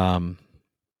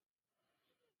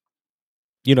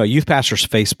 youth pastors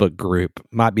Facebook group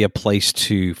might be a place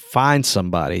to find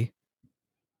somebody.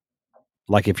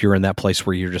 Like if you're in that place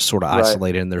where you're just sort of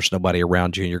isolated and there's nobody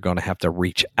around you and you're going to have to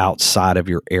reach outside of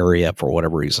your area for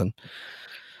whatever reason.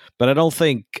 But I don't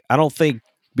think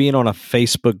being on a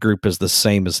Facebook group is the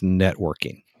same as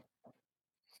networking.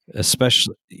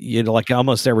 Especially, like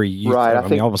almost every youth,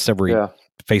 almost every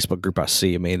Facebook group I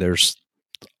see. There's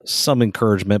some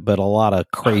encouragement, but a lot of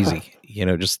crazy,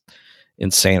 just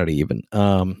insanity even.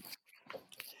 Not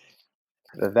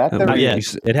ours.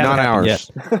 Yet. It hasn't not ours. Yet.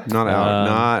 Not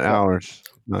ours.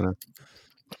 Not ours.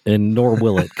 and nor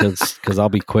will it, because I'll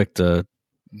be quick to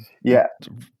Yeah.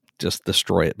 just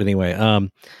destroy it. But anyway,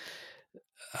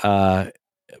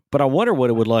 but I wonder what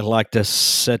it would look like to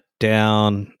sit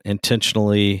down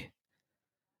intentionally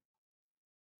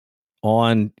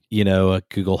on, a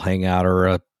Google Hangout or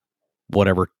a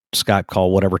whatever Skype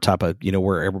call, whatever type of,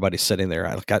 where everybody's sitting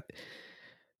there.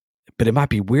 But it might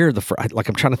be weird.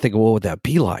 I'm trying to think of what would that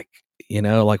be like? Would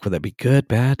that be good,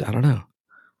 bad? I don't know.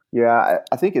 Yeah,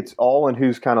 I think it's all in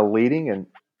who's kind of leading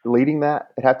that.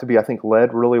 It'd have to be, I think,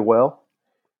 led really well.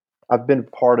 I've been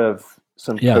part of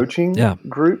some coaching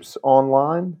groups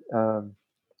online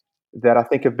that I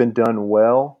think have been done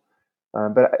well.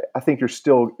 But I think you're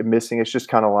still missing. It's just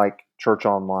kind of like church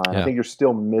online. I think you're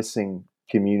still missing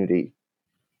community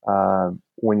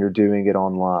when you're doing it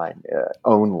online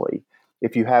only.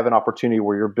 If you have an opportunity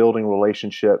where you're building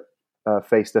relationship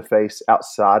face to face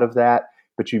outside of that,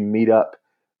 but you meet up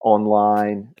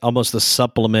online, almost to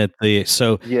supplement yes,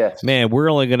 man, we're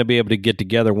only going to be able to get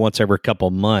together once every couple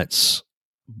months,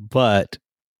 but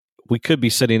we could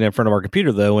be sitting in front of our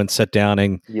computer though and sit down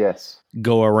and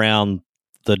go around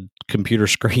the computer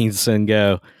screens and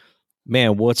go,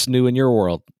 man, what's new in your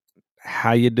world?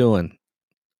 How you doing?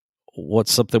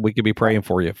 What's something we could be praying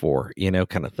for you for,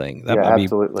 kind of thing. That might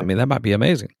absolutely. be, that might be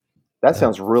amazing. That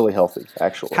sounds really healthy,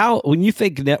 actually. When you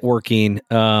think networking,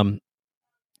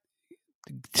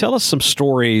 tell us some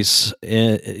stories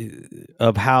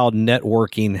of how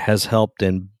networking has helped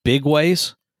in big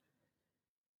ways,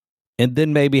 and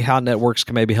then maybe how networks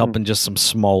can maybe help in just some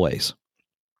small ways.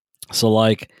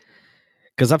 So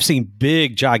because I've seen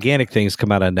big, gigantic things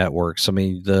come out of networks. I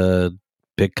mean, the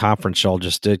big conference y'all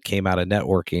just did came out of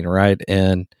networking, right?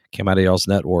 And came out of y'all's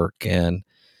network. And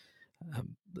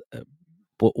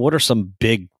what are some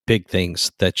big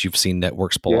things that you've seen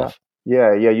networks pull off?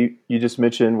 Yeah. You just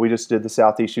mentioned we just did the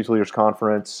Southeast Youth Leaders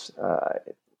Conference in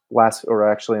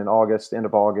August, end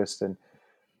of August, and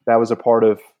that was a part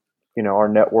of our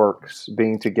networks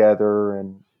being together,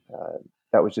 and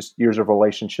that was just years of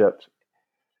relationships.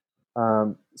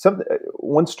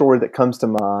 One story that comes to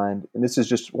mind, and this is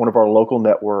just one of our local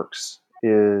networks,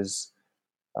 is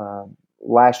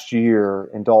last year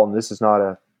in Dalton. This is not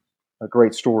a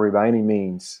great story by any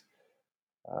means,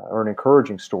 or an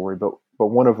encouraging story, but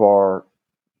one of our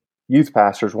youth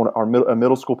pastors, a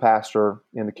middle school pastor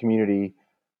in the community,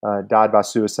 died by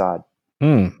suicide.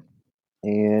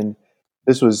 And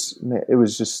it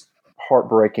was just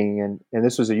heartbreaking. And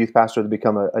this was a youth pastor that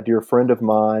become a dear friend of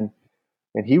mine.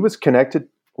 And he was connected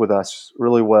with us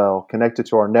really well, connected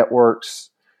to our networks,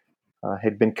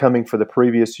 had been coming for the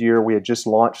previous year. We had just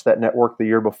launched that network the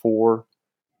year before.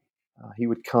 He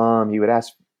would come, he would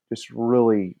ask just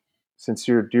really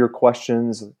sincere, dear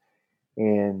questions.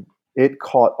 And it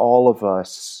caught all of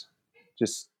us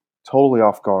just totally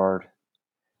off guard.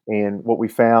 And what we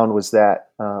found was that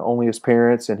only his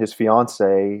parents and his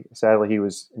fiance, sadly he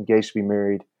was engaged to be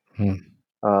married,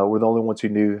 were the only ones who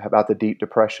knew about the deep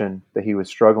depression that he was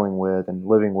struggling with and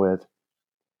living with.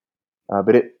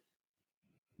 But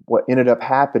what ended up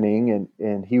happening,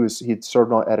 and he'd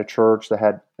served at a church that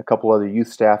had a couple other youth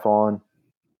staff on,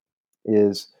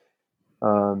 is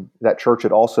that church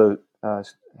had also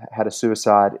had a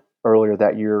suicide earlier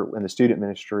that year in the student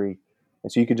ministry.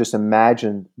 And so you could just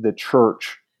imagine the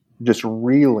church just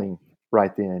reeling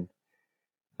right then.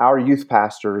 Our youth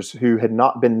pastors, who had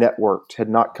not been networked, had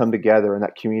not come together in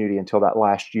that community until that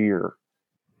last year,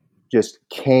 just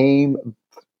came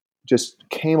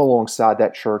alongside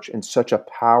that church in such a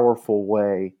powerful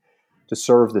way to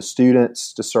serve the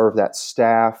students, to serve that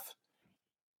staff.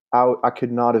 I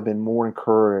could not have been more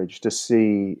encouraged to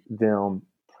see them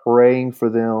praying for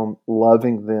them,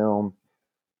 loving them.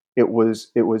 It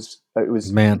was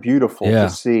beautiful to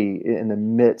see in the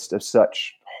midst of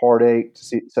such heartache, to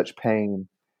see such pain,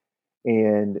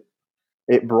 and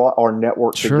it brought our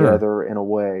network together in a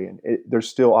way. And there's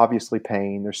still obviously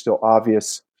pain, there's still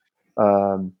obvious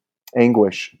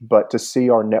anguish, but to see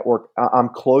our network, I'm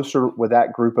closer with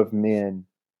that group of men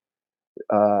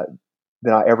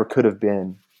than I ever could have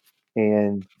been.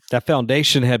 And that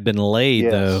foundation had been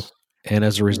laid, though. And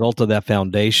as a result of that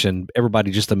foundation,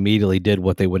 everybody just immediately did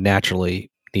what they would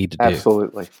naturally need to do.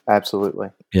 Absolutely.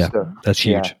 Yeah, so, that's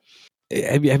huge.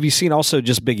 Yeah. Have you seen also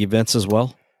just big events as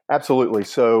well? Absolutely.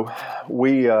 So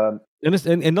we and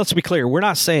let's be clear, we're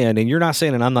not saying, and you're not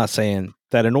saying, and I'm not saying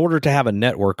that in order to have a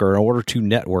network or in order to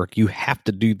network, you have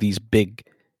to do these big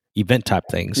event type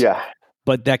things. Yeah.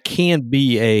 But that can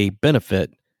be a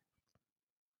benefit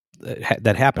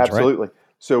that happens, Absolutely. Right?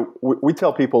 So we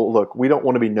tell people, look, we don't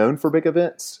want to be known for big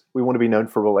events. We want to be known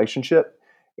for relationship.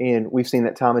 And we've seen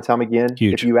that time and time again.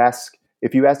 Huge. If you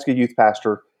ask a youth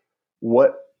pastor,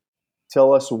 what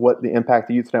tell us what the impact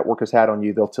the youth network has had on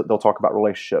you. They'll talk about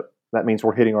relationship. That means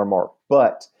we're hitting our mark.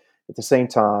 But at the same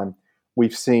time,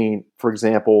 we've seen, for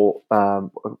example,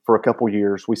 for a couple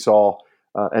years, we saw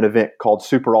an event called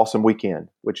Super Awesome Weekend,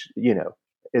 which,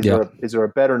 is there a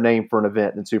better name for an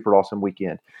event than Super Awesome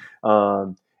Weekend?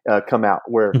 Come out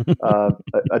where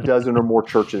a dozen or more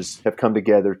churches have come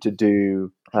together to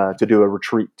do a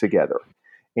retreat together,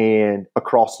 and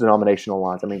across denominational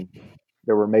lines. I mean,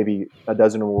 there were maybe a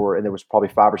dozen or more, and there was probably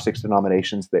 5 or 6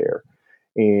 denominations there,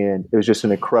 and it was just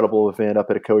an incredible event up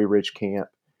at Ocoee Ridge Camp,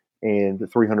 and the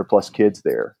 300 plus kids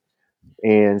there.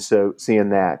 And so seeing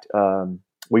that,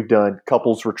 we've done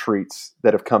couples retreats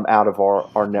that have come out of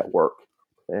our network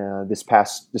this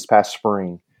past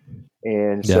spring.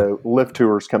 And so Lift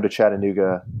Tours come to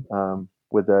Chattanooga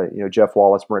with Jeff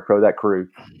Wallace, Brent Crow, that crew,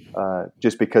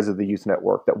 just because of the youth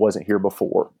network that wasn't here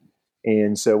before.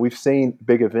 And so we've seen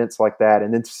big events like that,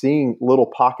 and then seeing little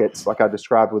pockets, like I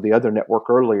described with the other network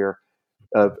earlier,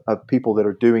 of people that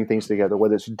are doing things together,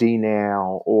 whether it's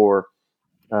D-Now or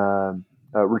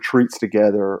retreats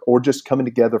together, or just coming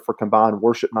together for combined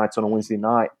worship nights on a Wednesday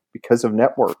night because of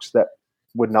networks that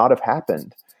would not have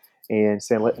happened. And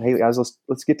saying, hey guys,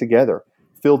 let's get together.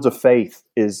 Fields of Faith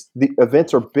the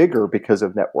events are bigger because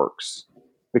of networks,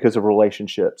 because of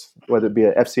relationships, whether it be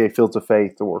a FCA Fields of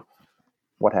Faith or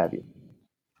what have you.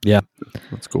 Yeah,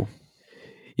 that's cool.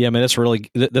 Yeah, man, that's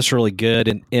really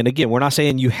good. And again, we're not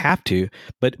saying you have to,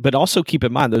 but also keep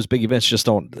in mind those big events just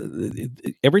don't.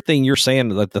 Everything you're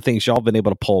saying, like the things y'all have been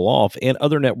able to pull off, and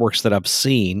other networks that I've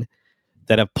seen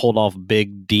that have pulled off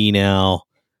big D-Now,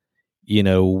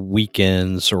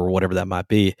 weekends or whatever that might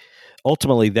be.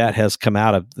 Ultimately, that has come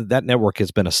out of that network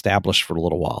has been established for a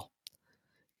little while,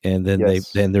 and then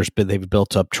they've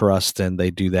built up trust, and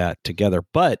they do that together.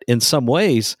 But in some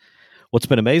ways, what's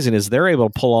been amazing is they're able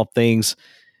to pull off things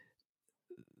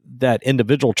that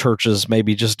individual churches,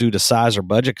 maybe just due to size or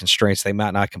budget constraints, they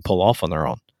might not can pull off on their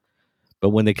own. But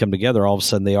when they come together, all of a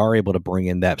sudden they are able to bring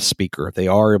in that speaker. They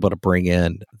are able to bring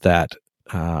in that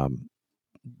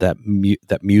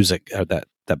music, or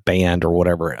that band or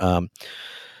whatever,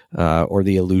 or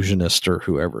the illusionist or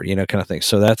whoever, kind of thing.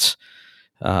 So that's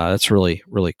really,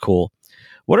 really cool.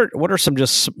 What are some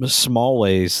just small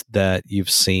ways that you've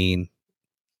seen,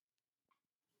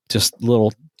 just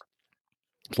little,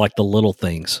 like the little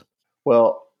things?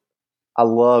 Well, I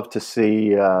love to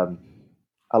see, I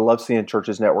love seeing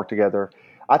churches network together.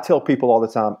 I tell people all the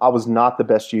time, I was not the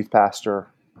best youth pastor,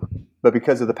 but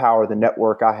because of the power of the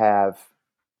network, I have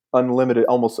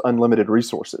almost unlimited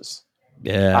resources.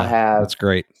 Yeah, that's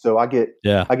great. So I get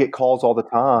calls all the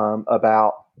time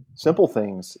about simple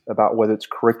things, about whether it's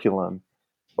curriculum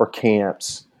or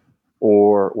camps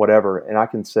or whatever. And I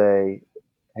can say,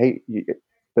 hey,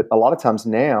 but a lot of times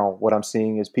now what I'm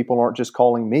seeing is people aren't just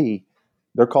calling me,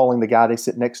 they're calling the guy they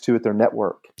sit next to at their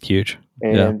network. Huge.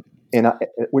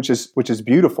 Which is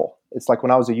beautiful. It's like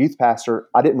when I was a youth pastor,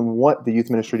 I didn't want the youth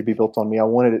ministry to be built on me. I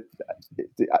wanted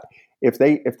it. If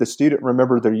the student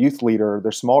remembered their youth leader,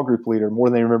 their small group leader more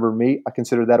than they remember me, I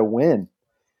consider that a win.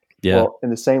 Yeah. Well, in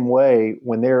the same way,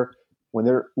 when they're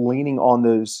leaning on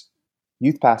those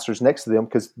youth pastors next to them,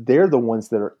 because they're the ones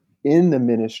that are in the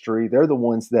ministry, they're the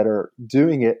ones that are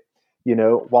doing it.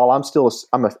 While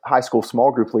I'm a high school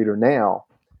small group leader now,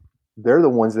 they're the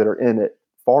ones that are in it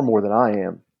far more than I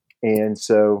am, and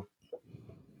so.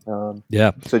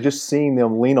 So just seeing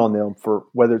them, lean on them for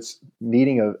whether it's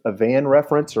needing a van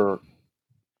reference or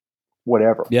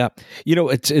whatever. Yeah.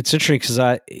 It's interesting because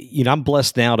I'm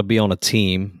blessed now to be on a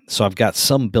team. So I've got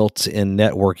some built-in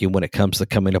networking when it comes to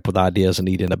coming up with ideas and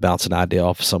needing to bounce an idea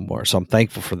off somewhere. So I'm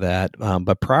thankful for that.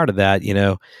 But prior to that,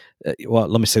 well,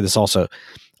 let me say this also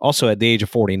at the age of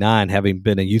 49, having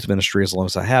been in youth ministry as long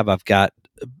as I have, I've got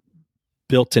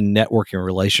built-in networking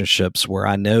relationships where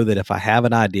I know that if I have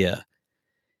an idea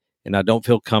and I don't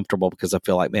feel comfortable because I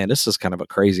feel like, man, this is kind of a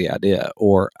crazy idea,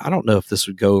 or I don't know if this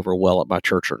would go over well at my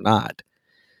church or not,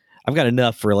 I've got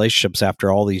enough relationships after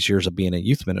all these years of being in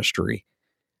youth ministry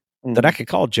that I could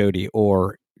call Jody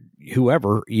or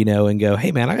whoever, and go,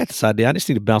 hey, man, I got this idea. I just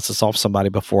need to bounce this off somebody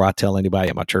before I tell anybody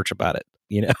at my church about it,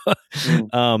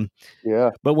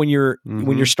 But when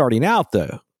you're starting out,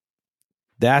 though,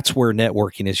 that's where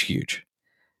networking is huge.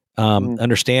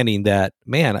 Understanding that,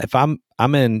 man, if I'm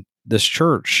in this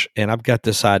church and I've got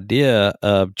this idea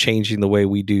of changing the way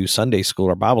we do Sunday school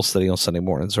or Bible study on Sunday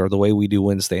mornings or the way we do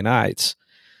Wednesday nights.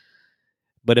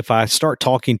 But if I start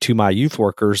talking to my youth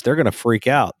workers, they're going to freak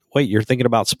out. Wait, you're thinking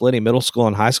about splitting middle school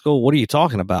and high school? What are you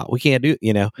talking about? We can't do,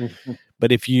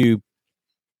 But if you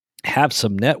have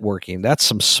some networking, that's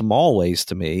some small ways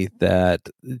to me that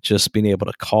just being able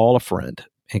to call a friend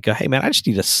and go, hey man, I just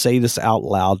need to say this out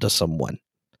loud to someone.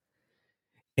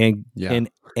 And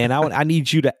I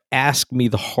need you to ask me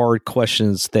the hard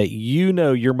questions that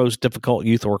your most difficult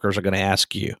youth workers are going to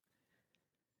ask you.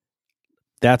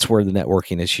 That's where the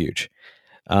networking is huge.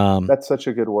 That's such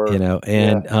a good word.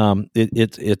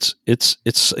 It's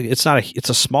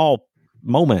a small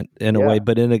moment in a way,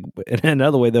 but in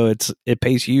another way though, it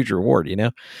pays huge reward,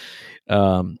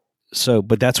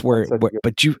 but that's where,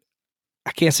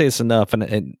 I can't say this enough.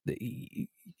 And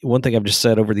one thing I've just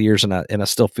said over the years, and I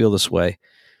still feel this way.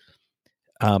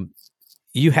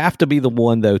 You have to be the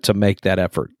one though, to make that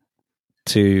effort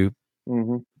to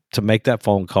make that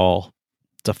phone call,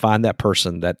 to find that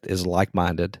person that is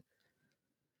like-minded,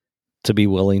 to be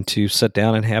willing to sit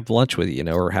down and have lunch with you,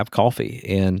 or have coffee.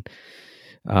 And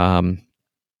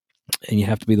you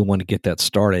have to be the one to get that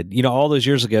started. All those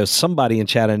years ago, somebody in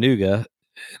Chattanooga,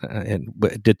 and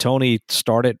did Tony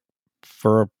start it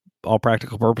for all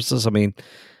practical purposes? I mean,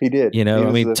 he did.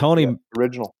 Tony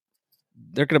original.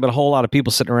 There could have been a whole lot of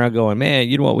people sitting around going, man,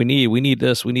 you know what we need? We need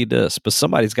this. We need this. But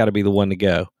somebody's got to be the one to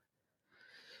go.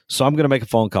 So I'm going to make a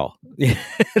phone call. You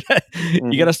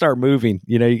got to start moving.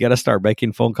 You got to start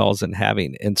making phone calls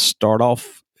and start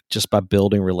off just by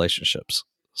building relationships.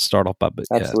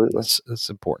 Absolutely. It's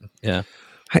important. Yeah.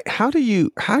 How do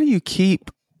you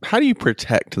protect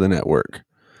the network?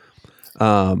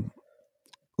 And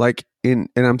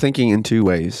I'm thinking in two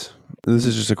ways. This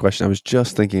is just a question I was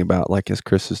just thinking about, like, as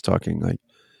Chris is talking, like,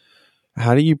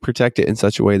 how do you protect it in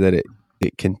such a way that it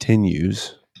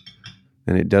continues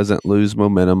and it doesn't lose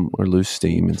momentum or lose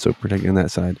steam? And so protecting that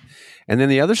side. And then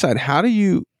the other side, how do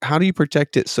you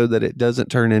protect it so that it doesn't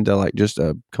turn into like just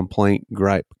a complaint,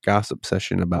 gripe, gossip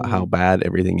session about how bad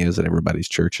everything is at everybody's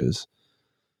churches?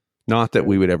 Not that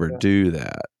we would ever do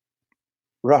that.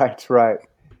 Right.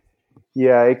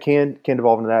 Yeah, it can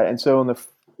devolve into that. And so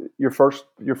your first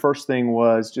thing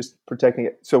was just protecting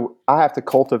it. So I have to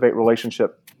cultivate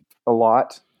relationship a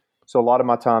lot. So a lot of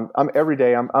my time, every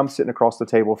day I'm sitting across the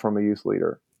table from a youth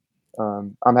leader.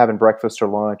 I'm having breakfast or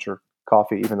lunch or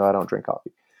coffee, even though I don't drink coffee.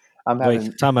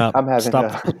 Time out.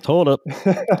 Stop. Hold up.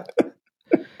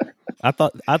 I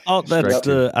thought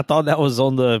that was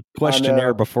on the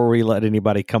questionnaire before we let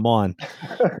anybody come on.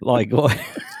 Like, what?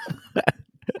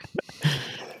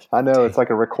 I know, it's like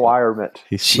a requirement.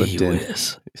 He slipped in.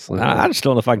 I just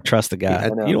don't know if I can trust the guy.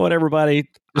 You know what, everybody?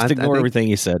 Just ignore everything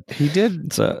he said. He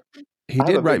did. He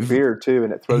did write beer too,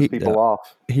 and it throws people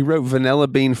off. He wrote vanilla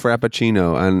bean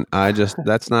frappuccino, and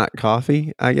that's not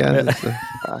coffee, I guess.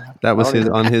 That was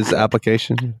on his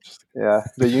application. Yeah,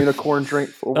 the unicorn drink.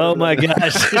 Oh my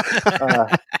gosh!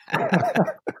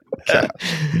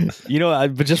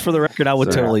 But just for the record, I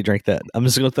would totally drink that. I'm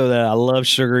just gonna throw that. I love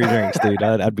sugary drinks, dude.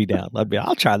 I'd be down.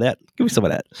 I'll try that. Give me some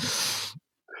of that.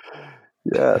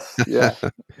 Yes. Yeah.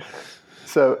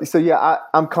 So yeah,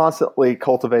 I'm constantly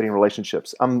cultivating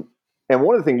relationships. And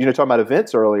one of the things, talking about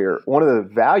events earlier, one of the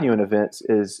value in events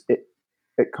is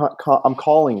I'm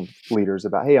calling leaders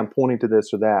about, hey, I'm pointing to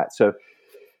this or that. So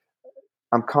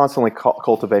I'm constantly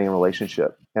cultivating a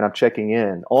relationship, and I'm checking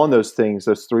in on those things,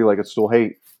 those three-legged stool.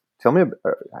 Hey, tell me,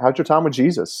 how's your time with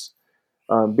Jesus?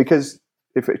 Because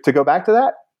to go back to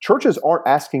that, churches aren't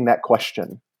asking that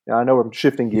question. Now, I know I'm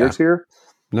shifting gears here.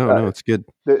 No, it's good.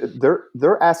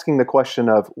 They're asking the question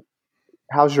of,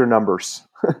 how's your numbers?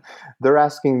 They're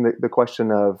asking the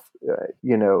question of,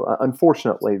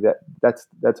 unfortunately, that's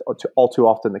all too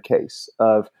often the case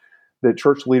of the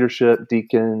church leadership,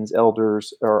 deacons,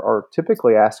 elders are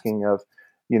typically asking of,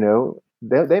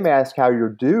 they may ask how you're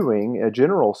doing in a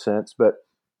general sense, but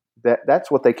that's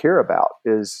what they care about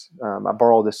is, I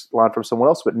borrowed this line from someone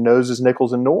else, but noses,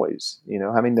 nickels, and noise.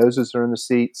 How many noses are in the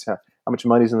seats, how much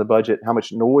money's in the budget, how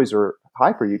much noise or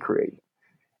hype are you creating?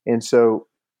 And so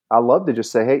I love to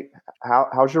just say, hey,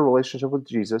 how's your relationship with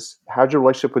Jesus? How's your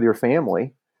relationship with your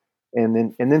family?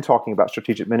 And then talking about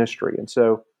strategic ministry. And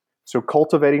so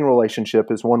cultivating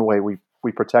relationship is one way we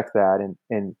protect that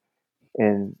and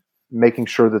making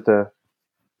sure that the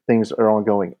things are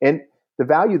ongoing. And the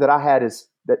value that I had is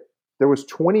that there was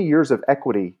 20 years of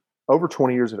equity, over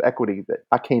 20 years of equity that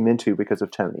I came into because of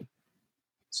Tony.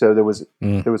 So there was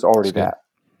already that.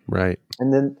 Right.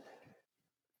 And then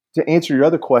to answer your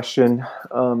other question,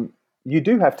 you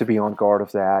do have to be on guard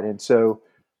of that. And so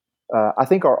I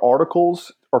think our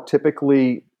articles are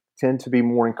typically tend to be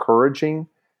more encouraging.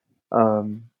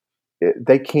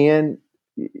 They can,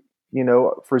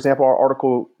 for example, our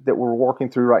article that we're working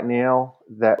through right now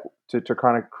that to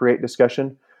kind of create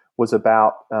discussion was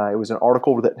about, it was an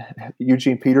article that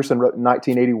Eugene Peterson wrote in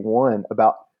 1981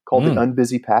 called The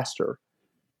Unbusy Pastor,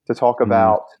 to talk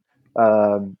about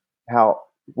how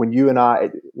when you and I,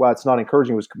 while it's not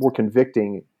encouraging, it was more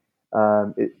convicting.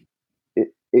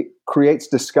 It creates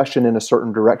discussion in a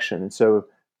certain direction. And so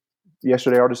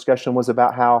yesterday our discussion was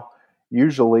about how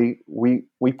usually we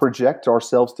project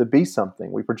ourselves to be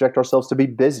something. We project ourselves to be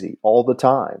busy all the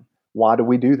time. Why do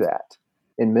we do that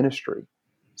in ministry?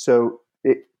 So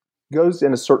it goes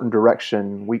in a certain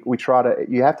direction. We try to,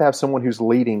 you have to have someone who's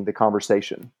leading the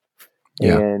conversation.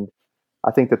 Yeah. And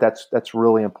I think that's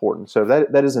really important. So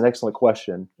that is an excellent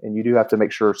question. And you do have to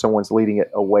make sure someone's leading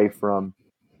it away from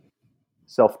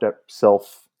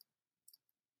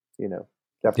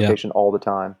deprecation all the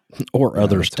time. Or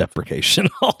others' deprecation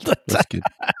all the time. That's good.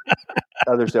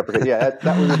 Others deprecate. Yeah,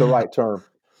 that would be the right term.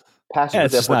 Passive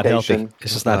It's just not healthy. deprecation.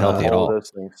 It's just not healthy at all. Those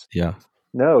things. Yeah.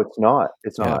 No, it's not.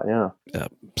 It's not. Yeah.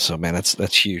 So man,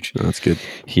 that's huge. No, that's good.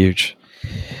 Huge.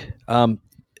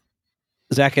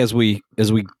 Zach, as we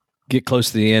get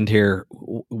close to the end here,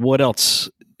 what else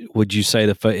would you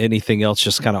say anything else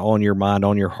just kind of on your mind,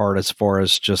 on your heart, as far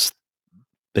as just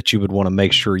that you would want to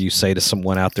make sure you say to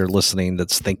someone out there listening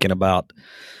that's thinking about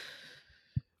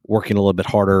working a little bit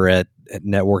harder at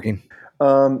networking?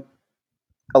 A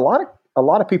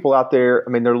lot of people out there,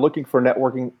 I mean, they're looking for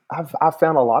networking. I've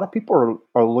found a lot of people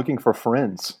are looking for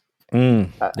friends.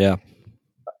 Yeah.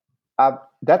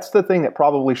 That's the thing that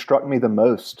probably struck me the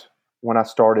most when I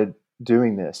started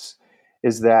doing this,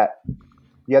 is that,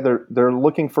 they're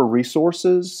looking for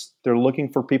resources. They're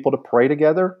looking for people to pray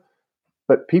together.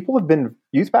 But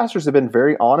youth pastors have been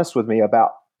very honest with me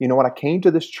about, when I came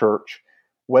to this church,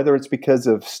 whether it's because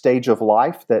of stage of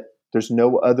life, that there's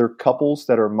no other couples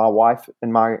that are my wife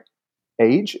and my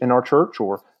age in our church,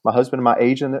 or my husband and my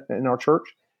age in our church,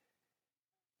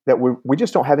 that we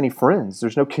just don't have any friends.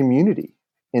 There's no community.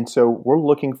 And so we're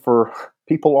looking for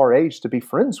people our age to be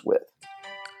friends with.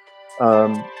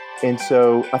 And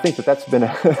so I think that's been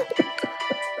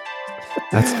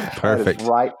That's perfect. That is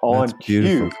right on That's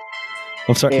beautiful. cue.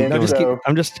 I'm sorry. And I'm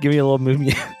just giving you a little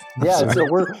movement. Yeah, so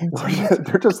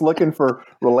they're just looking for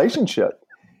relationship,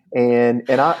 and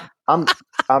I'm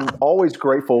always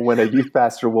grateful when a youth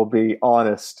pastor will be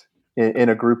honest in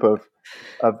a group of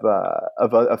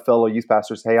fellow youth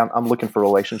pastors. Hey, I'm looking for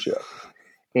relationship,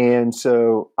 and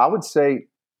so I would say,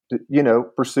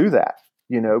 pursue that,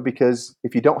 because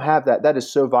if you don't have that, that is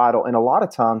so vital. And a lot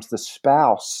of times the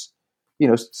spouse,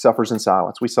 suffers in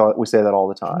silence. We say that all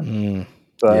the time,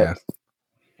 but.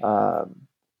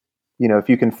 If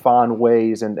you can find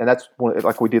ways, and that's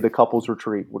like we did the couples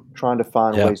retreat, we're trying to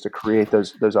find ways to create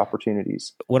those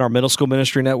opportunities. When our middle school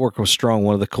ministry network was strong,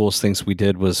 one of the coolest things we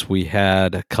did was we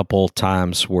had a couple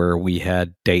times where we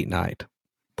had date night,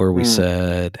 where we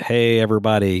said, hey,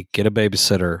 everybody, get a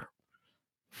babysitter.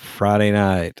 Friday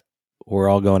night, we're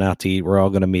all going out to eat. We're all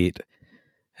going to meet.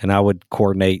 And I would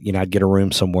coordinate, I'd get a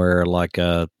room somewhere like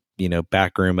a,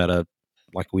 back room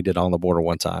like we did on the border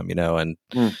one time, and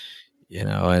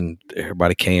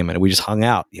everybody came and we just hung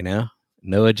out,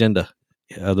 no agenda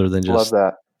other than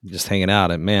just hanging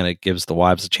out. And man, it gives the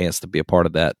wives a chance to be a part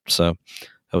of that. So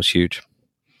that was huge.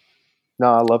 No,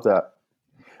 I love that.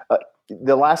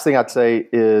 The last thing I'd say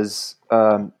is,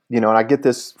 and I get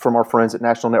this from our friends at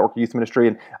National Network Youth Ministry,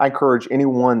 and I encourage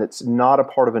anyone that's not a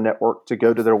part of a network to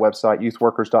go to their website,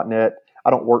 youthworkers.net. I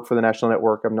don't work for the National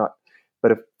Network. I'm not,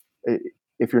 but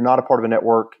if you're not a part of a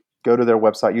network, go to their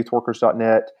website,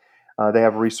 youthworkers.net. They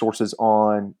have resources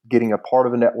on getting a part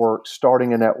of a network,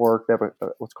 starting a network. They have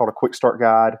what's called a quick start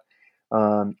guide.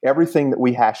 Everything that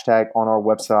we hashtag on our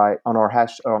website, on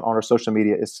our social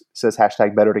media, says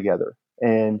hashtag Better Together.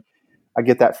 And I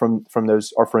get that from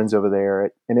our friends over there.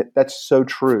 That's so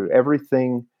true.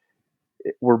 Everything,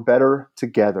 we're better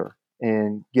together,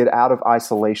 and get out of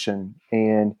isolation,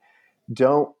 and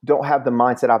don't have the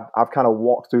mindset. I've kind of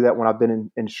walked through that when I've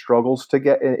been in struggles to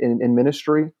get in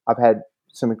ministry. I've had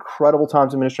some incredible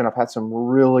times in ministry, and I've had some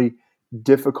really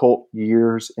difficult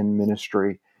years in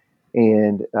ministry,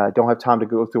 and don't have time to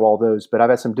go through all those, but I've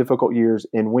had some difficult years.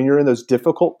 And when you're in those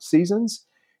difficult seasons,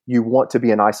 you want to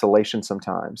be in isolation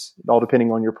sometimes, all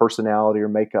depending on your personality or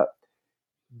makeup.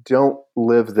 Don't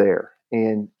live there.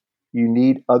 And you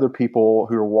need other people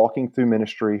who are walking through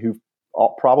ministry, who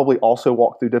probably also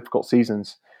walk through difficult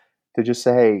seasons, to just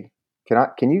say, hey,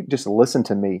 can you just listen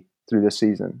to me through this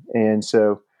season? And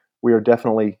so we are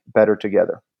definitely better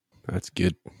together. That's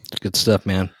good. Good stuff,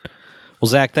 man. Well,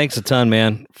 Zach, thanks a ton,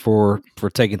 man, for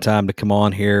taking time to come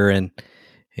on here. And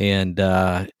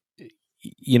Jody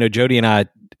and I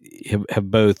have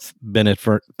both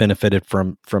benefited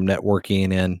from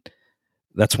networking, and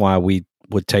that's why we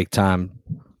would take time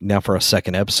now for a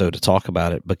second episode to talk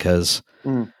about it, because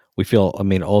we feel,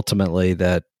 ultimately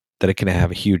that it can have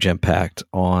a huge impact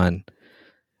on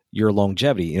your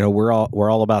longevity. You know, we're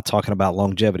all about talking about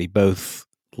longevity, both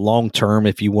long term,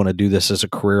 if you want to do this as a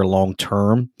career long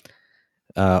term,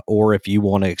 or if you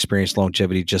want to experience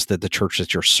longevity just at the church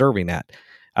that you're serving at.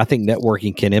 I think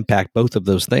networking can impact both of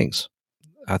those things.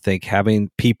 I think having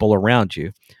people around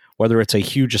you, whether it's a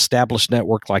huge established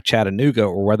network like Chattanooga,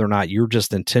 or whether or not you're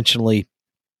just intentionally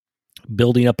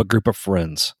building up a group of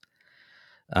friends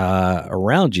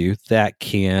around you that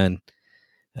can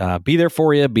be there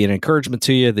for you, be an encouragement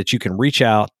to you, that you can reach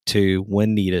out to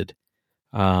when needed.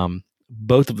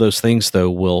 Both of those things,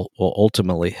 though, will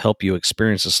ultimately help you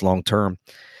experience this long term.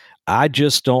 I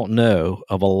just don't know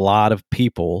of a lot of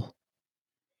people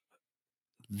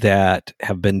that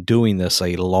have been doing this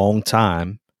a long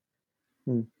time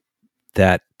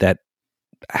that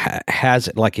has,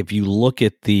 like, if you look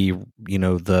at the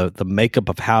makeup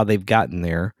of how they've gotten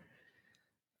there,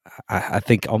 I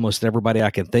think almost everybody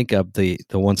I can think of, the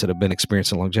ones that have been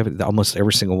experiencing longevity, almost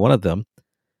every single one of them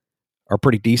are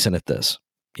pretty decent at this.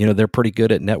 You know, they're pretty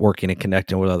good at networking and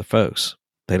connecting with other folks.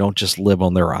 They don't just live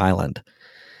on their island.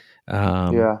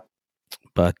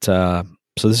 But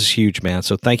so this is huge, man.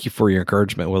 So thank you for your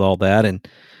encouragement with all that, and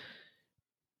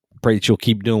pray that you'll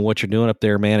keep doing what you're doing up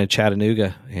there, man, in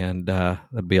Chattanooga, and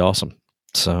that'd be awesome.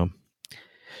 So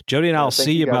Jody and I'll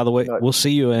see you, by the way. We'll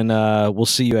see you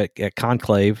at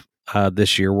Conclave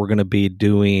this year. We're going to be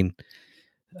doing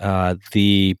we're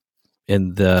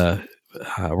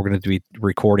going to be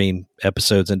recording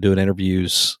episodes and doing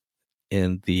interviews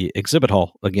in the exhibit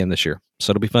hall again this year.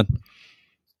 So it'll be fun.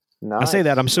 Nice. I say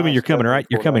that, I'm assuming you're coming, right?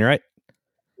 You're coming, right?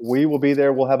 We will be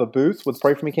there. We'll have a booth with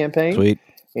Pray For Me campaign. Sweet.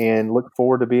 And look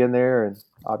forward to being there, and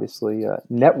obviously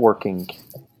networking.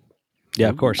 Yeah,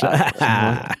 of course.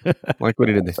 Like what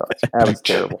he did there. Sorry, that was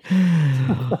terrible.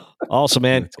 Awesome,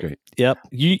 man. That's great. Yep.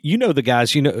 You know the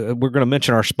guys. You know, we're going to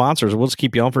mention our sponsors. We'll just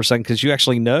keep you on for a second because you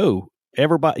actually know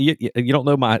everybody. You don't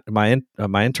know my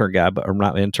intern guy, or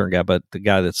not my intern guy, but the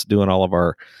guy that's doing all of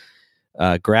our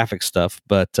graphic stuff.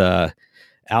 But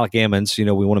Alec Ammons,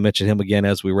 we want to mention him again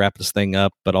as we wrap this thing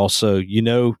up. But also,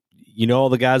 all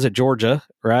the guys at Georgia,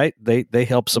 right? They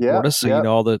help support us. So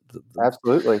all the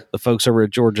absolutely the folks over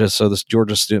at Georgia. So this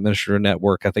Georgia Student Ministry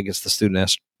Network, I think it's the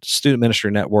Student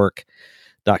Ministry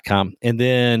Network.com. And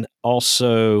then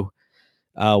also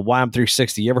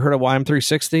YM360. You ever heard of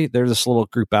YM360? They're this little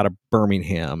group out of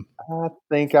Birmingham. I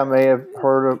think I may have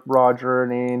heard of Roger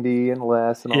and Andy and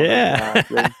Les and all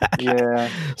that. Yeah.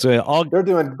 So they're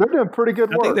doing pretty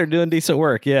good work. I think they're doing decent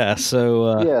work. Yeah.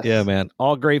 So yes. Yeah, man,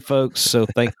 all great folks. So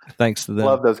thanks to them.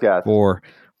 Love those guys for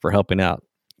helping out.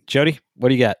 Jody, what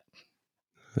do you got?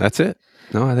 That's it.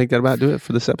 No, I think that about do it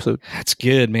for this episode. That's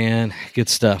good, man. Good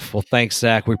stuff. Well, thanks,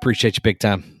 Zach. We appreciate you big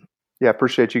time. Yeah,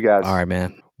 appreciate you guys. All right,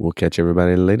 man. We'll catch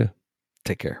everybody later.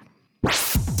 Take care.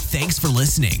 Thanks for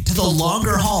listening to the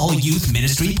Longer Haul Youth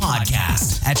Ministry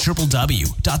Podcast at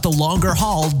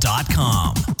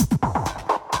www.thelongerhaul.com.